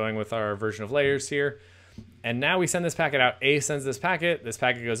 so going with our version of layers here. And now we send this packet out. A sends this packet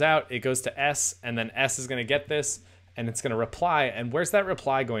goes out, it goes to S, and then S is gonna get this, and it's gonna reply. And where's that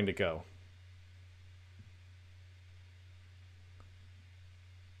reply going to go?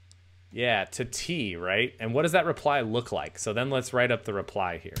 Yeah, to T, right? And what does that reply look like? So then let's write up the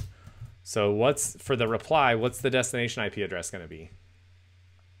reply here. So for the reply, what's the destination IP address gonna be?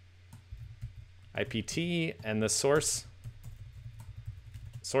 IPT and the source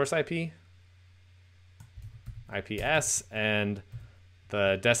IP? IPS and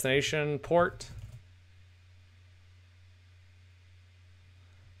the destination port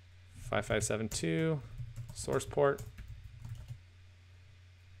 5572, source port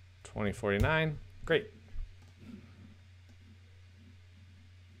 2049. Great.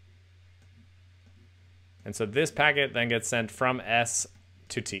 And so this packet then gets sent from S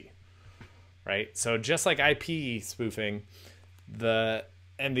to T, right? So just like IP spoofing, the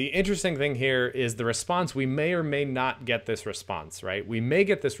interesting thing here is the response. We may or may not get this response, right? We may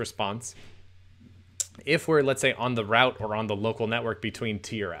get this response if we're, let's say, on the route or on the local network between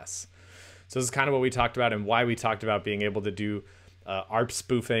T or S. So this is kind of what we talked about and why we talked about being able to do ARP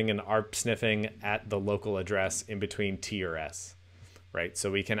spoofing and ARP sniffing at the local address in between T or S, right?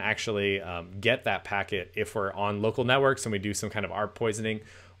 So we can actually get that packet if we're on local networks and we do some kind of ARP poisoning,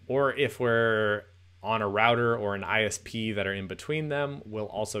 or if we're on a router or an ISP that are in between them, we'll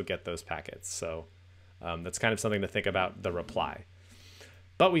also get those packets. So that's kind of something to think about, the reply.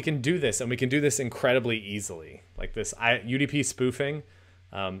 But we can do this, and we can do this incredibly easily. Like this UDP spoofing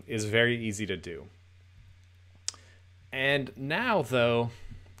is very easy to do. And now though,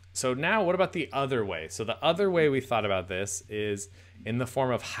 so now what about the other way? So the other way we thought about this is in the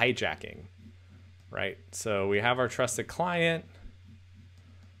form of hijacking, right? So we have our trusted client,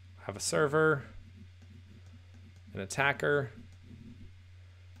 have a server, an attacker.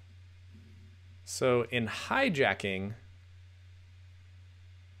 So in hijacking,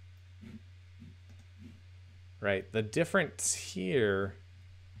 right, the difference here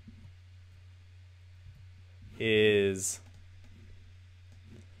is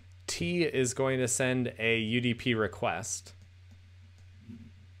T is going to send a UDP request.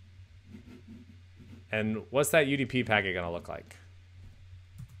 And what's that UDP packet going to look like?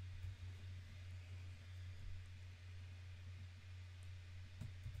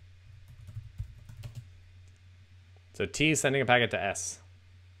 So T is sending a packet to S.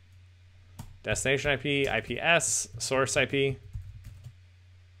 Destination IP, IPS, source IP,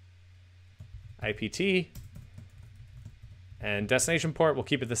 IPT, and destination port, we'll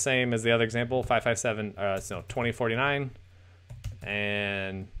keep it the same as the other example, 2049,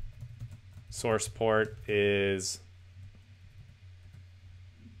 and source port is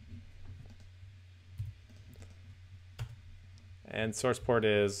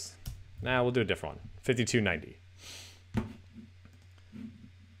now we'll do a different one, 5290.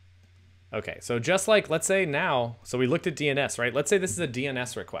 Okay, so just like, let's say now, so we looked at DNS, right? Let's say this is a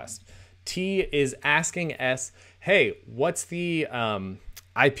DNS request. T is asking S, hey, what's the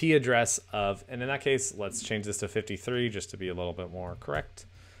IP address of, and in that case, let's change this to 53 just to be a little bit more correct.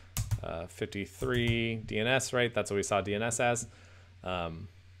 53 DNS, right? That's what we saw DNS as.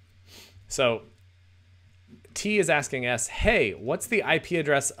 So T is asking S, hey, what's the IP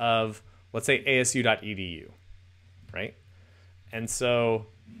address of, let's say, asu.edu, right? And so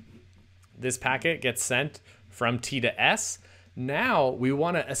this packet gets sent from T to S. Now we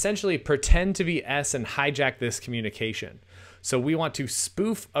want to essentially pretend to be S and hijack this communication. So we want to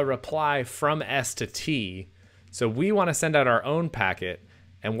spoof a reply from S to T. So we want to send out our own packet.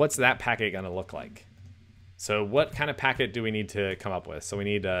 And what's that packet going to look like? So what kind of packet do we need to come up with? So we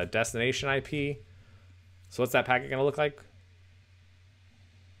need a destination IP. So what's that packet going to look like?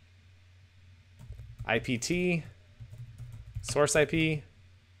 IPT, source IP,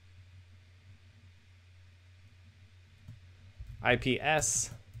 IPS,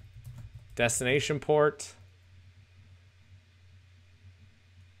 destination port,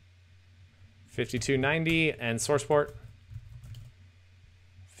 5290, and source port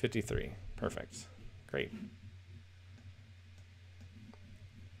 53. Perfect. Great.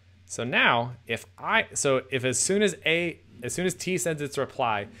 So now if as soon as T sends its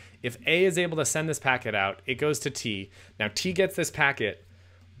reply, if A is able to send this packet out, it goes to T. Now T gets this packet.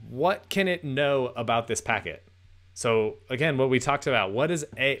 What can it know about this packet? So again, what we talked about, what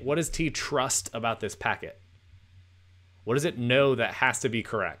does T trust about this packet? What does it know that has to be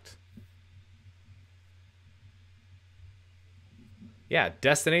correct? Yeah,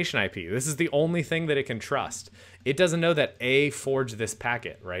 destination IP. This is the only thing that it can trust. It doesn't know that A forged this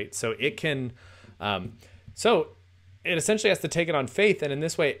packet, right? So it can, so it essentially has to take it on faith, and in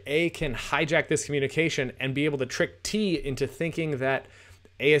this way, A can hijack this communication and be able to trick T into thinking that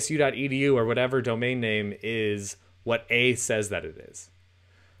asu.edu or whatever domain name is what A says that it is.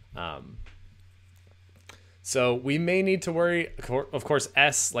 So we may need to worry, of course,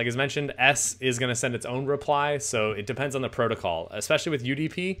 S, like as mentioned, S is going to send its own reply. So it depends on the protocol, especially with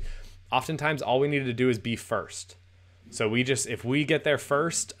UDP. Oftentimes, all we need to do is be first. So if we get there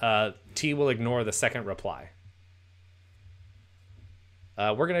first, T will ignore the second reply.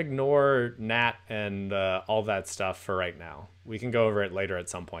 We're going to ignore NAT and all that stuff for right now. We can go over it later at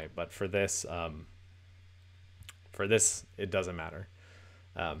some point, but for this, it doesn't matter.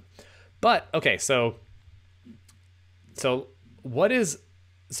 But okay, so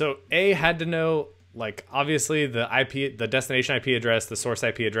A had to know, like, obviously the destination IP address, the source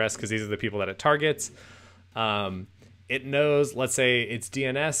IP address, because these are the people that it targets. It knows, let's say it's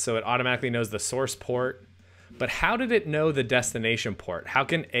DNS, so it automatically knows the source port. But how did it know the destination port? How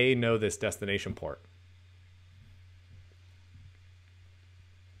can A know this destination port?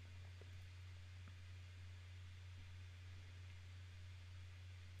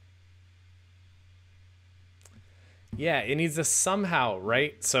 Yeah, it needs to somehow,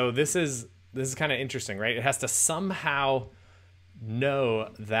 right? So this is kind of interesting, right? It has to somehow know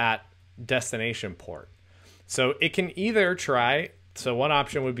that destination port. So it can either try, so one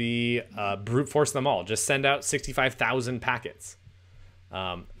option would be brute force them all, just send out 65,000 packets.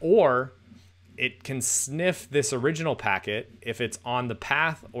 Or it can sniff this original packet if it's on the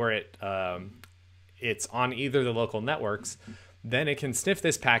path or it's on either the local networks. Then it can sniff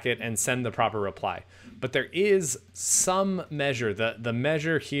this packet and send the proper reply. But there is some measure. The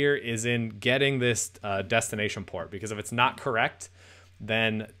measure here is in getting this destination port, because if it's not correct,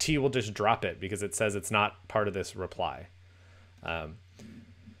 then T will just drop it because it says it's not part of this reply.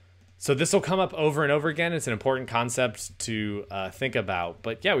 So this will come up over and over again. It's an important concept to think about.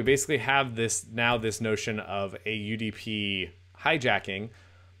 But yeah, we basically have this notion of a UDP hijacking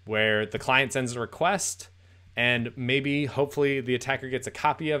where the client sends a request, and maybe hopefully the attacker gets a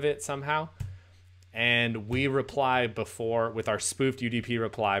copy of it somehow, and we reply with our spoofed UDP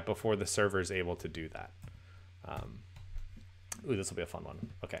reply before the server is able to do that. Ooh, this will be a fun one.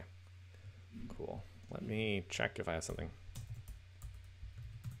 Okay, cool. Let me check if I have something.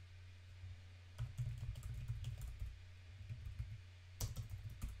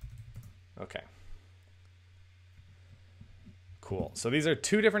 Okay. Cool. So these are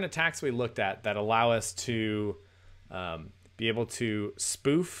two different attacks we looked at that allow us to be able to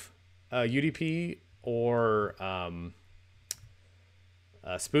spoof UDP or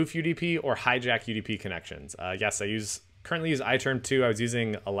spoof UDP or hijack UDP connections. Yes, I currently use iTerm 2. I was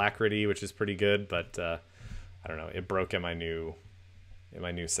using Alacrity, which is pretty good, but I don't know, it broke in my new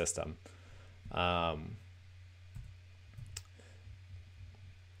system.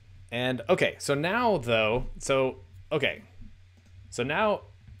 And okay, so now though, so now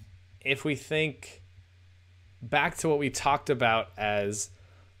if we think back to what we talked about as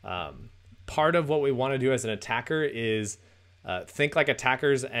part of what we want to do as an attacker is think like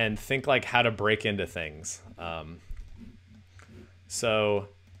attackers and think like how to break into things. So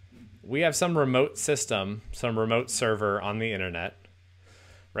we have some remote system, some remote server on the internet,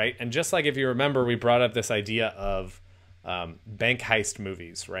 right? And just like if you remember, we brought up this idea of bank heist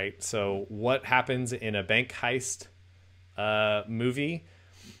movies, right? So what happens in a bank heist movie?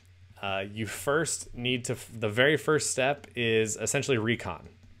 You first need to, the very first step is essentially recon,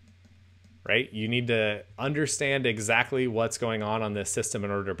 right? You need to understand exactly what's going on this system in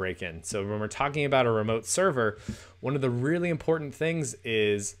order to break in. So when we're talking about a remote server, one of the really important things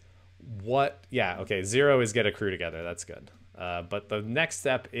is zero is get a crew together. That's good. But the next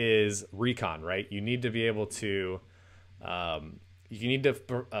step is recon, right? You need to be able to,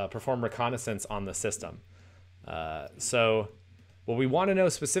 perform reconnaissance on the system. So what we want to know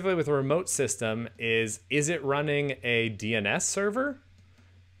specifically with a remote system is it running a DNS server?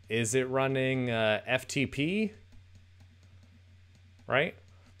 Is it running FTP? Right?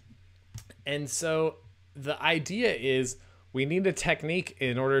 And so the idea is we need a technique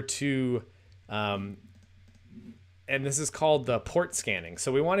in order to and this is called the port scanning.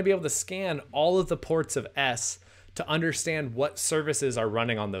 So we want to be able to scan all of the ports of S to understand what services are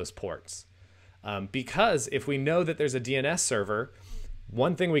running on those ports. Because if we know that there's a DNS server,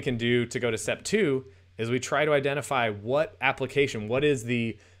 one thing we can do to go to step 2 is we try to identify what application, what is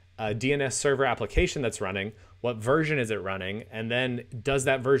the DNS server application that's running, what version is it running, and then does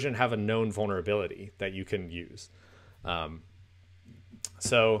that version have a known vulnerability that you can use?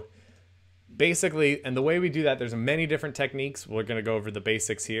 So basically, and the way we do that, there's many different techniques. We're going to go over the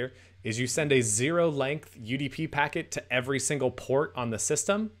basics here. Is you send a 0-length UDP packet to every single port on the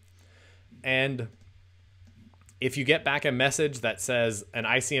system. And if you get back a message that says an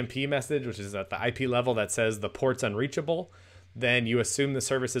ICMP message, which is at the IP level that says the port's unreachable, then you assume the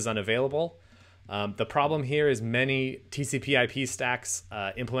service is unavailable. The problem here is many TCP IP stacks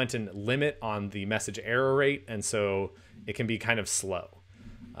implement a limit on the message error rate, and so it can be kind of slow.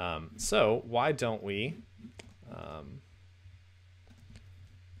 So why don't we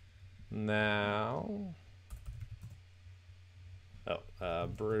now,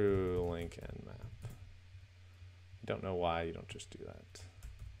 brew link and map. I don't know why you don't just do that.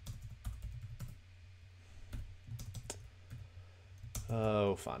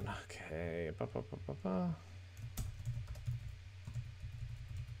 Oh, fun. Okay.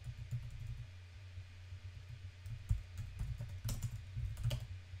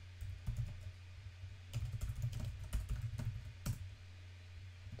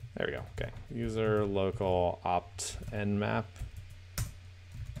 There we go. Okay. User local opt nmap.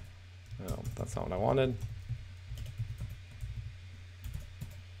 Oh, that's not what I wanted.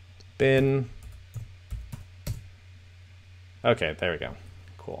 Bin. Okay, there we go.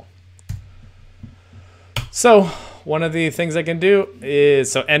 Cool. So one of the things I can do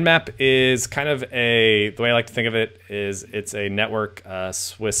is, so nmap is kind of the way I like to think of it is it's a network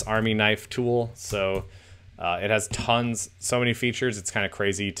Swiss Army knife tool. So it has so many features. It's kind of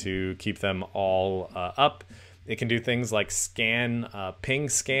crazy to keep them all up. It can do things like scan, ping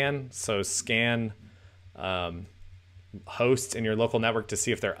scan. So scan hosts in your local network to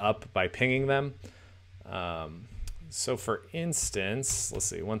see if they're up by pinging them. So for instance, let's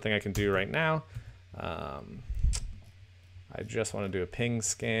see, one thing I can do right now, I just want to do a ping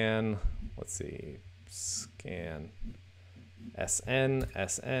scan. Let's see, scan SN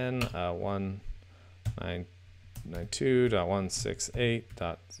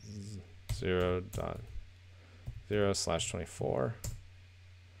 192.168.0.0/24.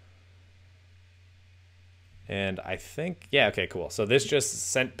 And I think, yeah, okay, cool. So this just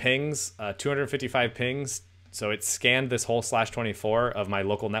sent pings, 255 pings. So it scanned this whole /24 of my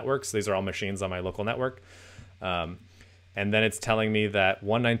local networks. These are all machines on my local network. And then it's telling me that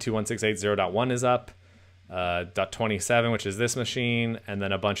 192.168.0.1 is up, .27, which is this machine, and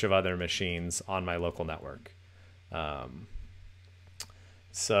then a bunch of other machines on my local network.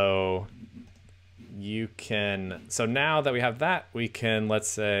 So you can, so now that we have that, we can, let's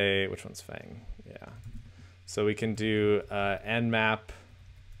say, which one's Fang? Yeah. So we can do nmap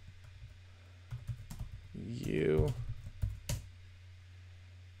u,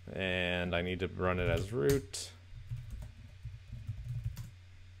 and I need to run it as root.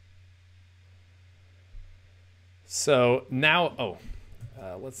 So now,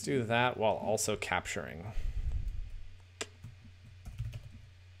 let's do that while also capturing.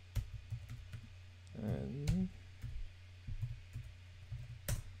 And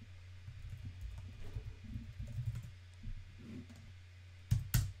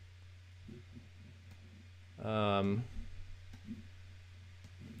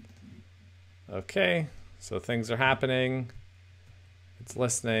okay, so things are happening. It's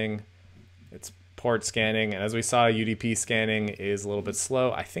listening. It's port scanning. And as we saw, UDP scanning is a little bit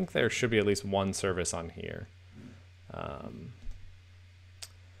slow. I think there should be at least one service on here.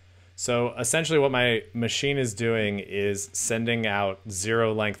 So essentially what my machine is doing is sending out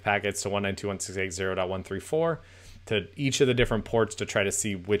 0-length packets to 192.168.0.134 to each of the different ports to try to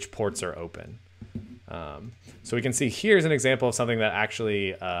see which ports are open. So we can see here's an example of something that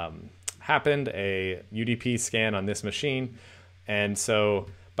actually happened, a UDP scan on this machine. And so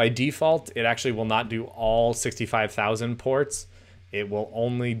by default, it actually will not do all 65,000 ports. It will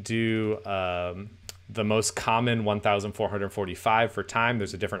only do the most common 1,445 for time.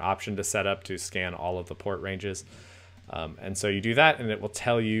 There's a different option to set up to scan all of the port ranges. And so you do that, and it will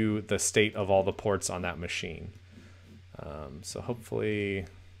tell you the state of all the ports on that machine. So hopefully,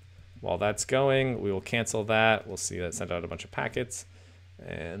 while that's going, we will cancel that. We'll see that sent out a bunch of packets.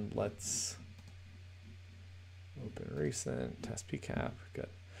 And let's open recent, test PCAP, good.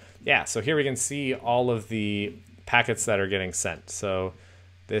 Yeah, so here we can see all of the packets that are getting sent. So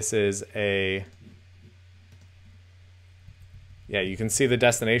this is a yeah, you can see the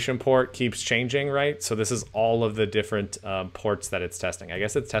destination port keeps changing, right? So this is all of the different ports that it's testing. I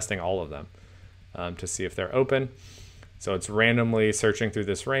guess it's testing all of them to see if they're open. So it's randomly searching through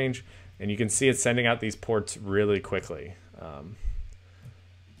this range, and you can see it's sending out these ports really quickly.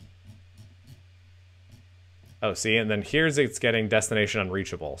 Oh, see, and then here's it's getting destination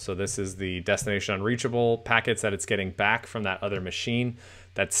unreachable. So this is the destination unreachable packets that it's getting back from that other machine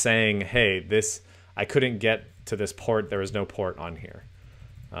that's saying, hey, this, I couldn't get to this port. There was no port on here.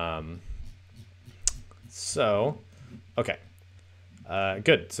 So, okay.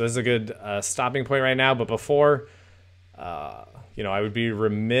 Good. So this is a good stopping point right now. But before, you know, I would be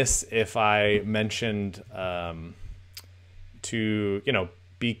remiss if I mentioned to, you know,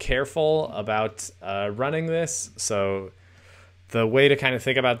 be careful about running this. So the way to kind of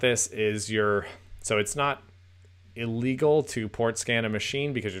think about this is so it's not illegal to port scan a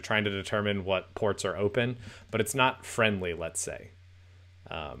machine because you're trying to determine what ports are open, but it's not friendly, let's say.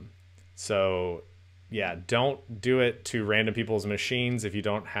 So yeah, don't do it to random people's machines if you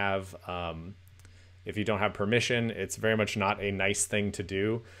don't have permission. It's very much not a nice thing to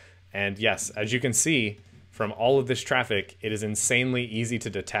do. And yes, as you can see from all of this traffic, it is insanely easy to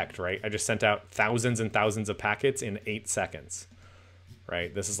detect, right? I just sent out thousands and thousands of packets in 8 seconds,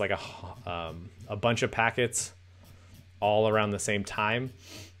 right? This is like a bunch of packets all around the same time.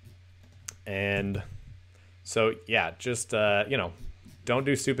 And so, yeah, just, you know, don't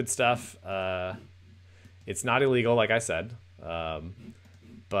do stupid stuff. It's not illegal, like I said,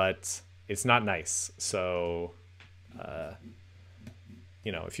 but it's not nice. So,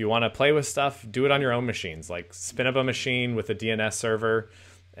 you know, if you want to play with stuff, do it on your own machines. Like spin up a machine with a DNS server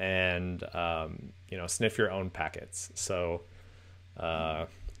and, you know, sniff your own packets. So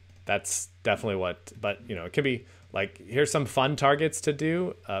that's definitely but, you know, it can be like, here's some fun targets to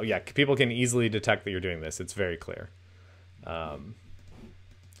do. Yeah, people can easily detect that you're doing this. It's very clear.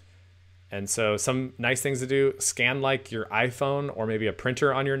 And so some nice things to do, scan like your iPhone or maybe a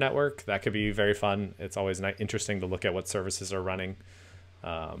printer on your network. That could be very fun. It's always interesting to look at what services are running.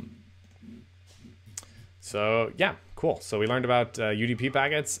 So yeah, cool. So we learned about UDP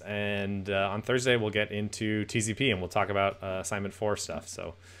packets, and on Thursday we'll get into TCP and we'll talk about assignment 4 stuff.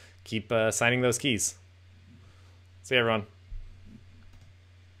 So keep signing those keys. See you, everyone.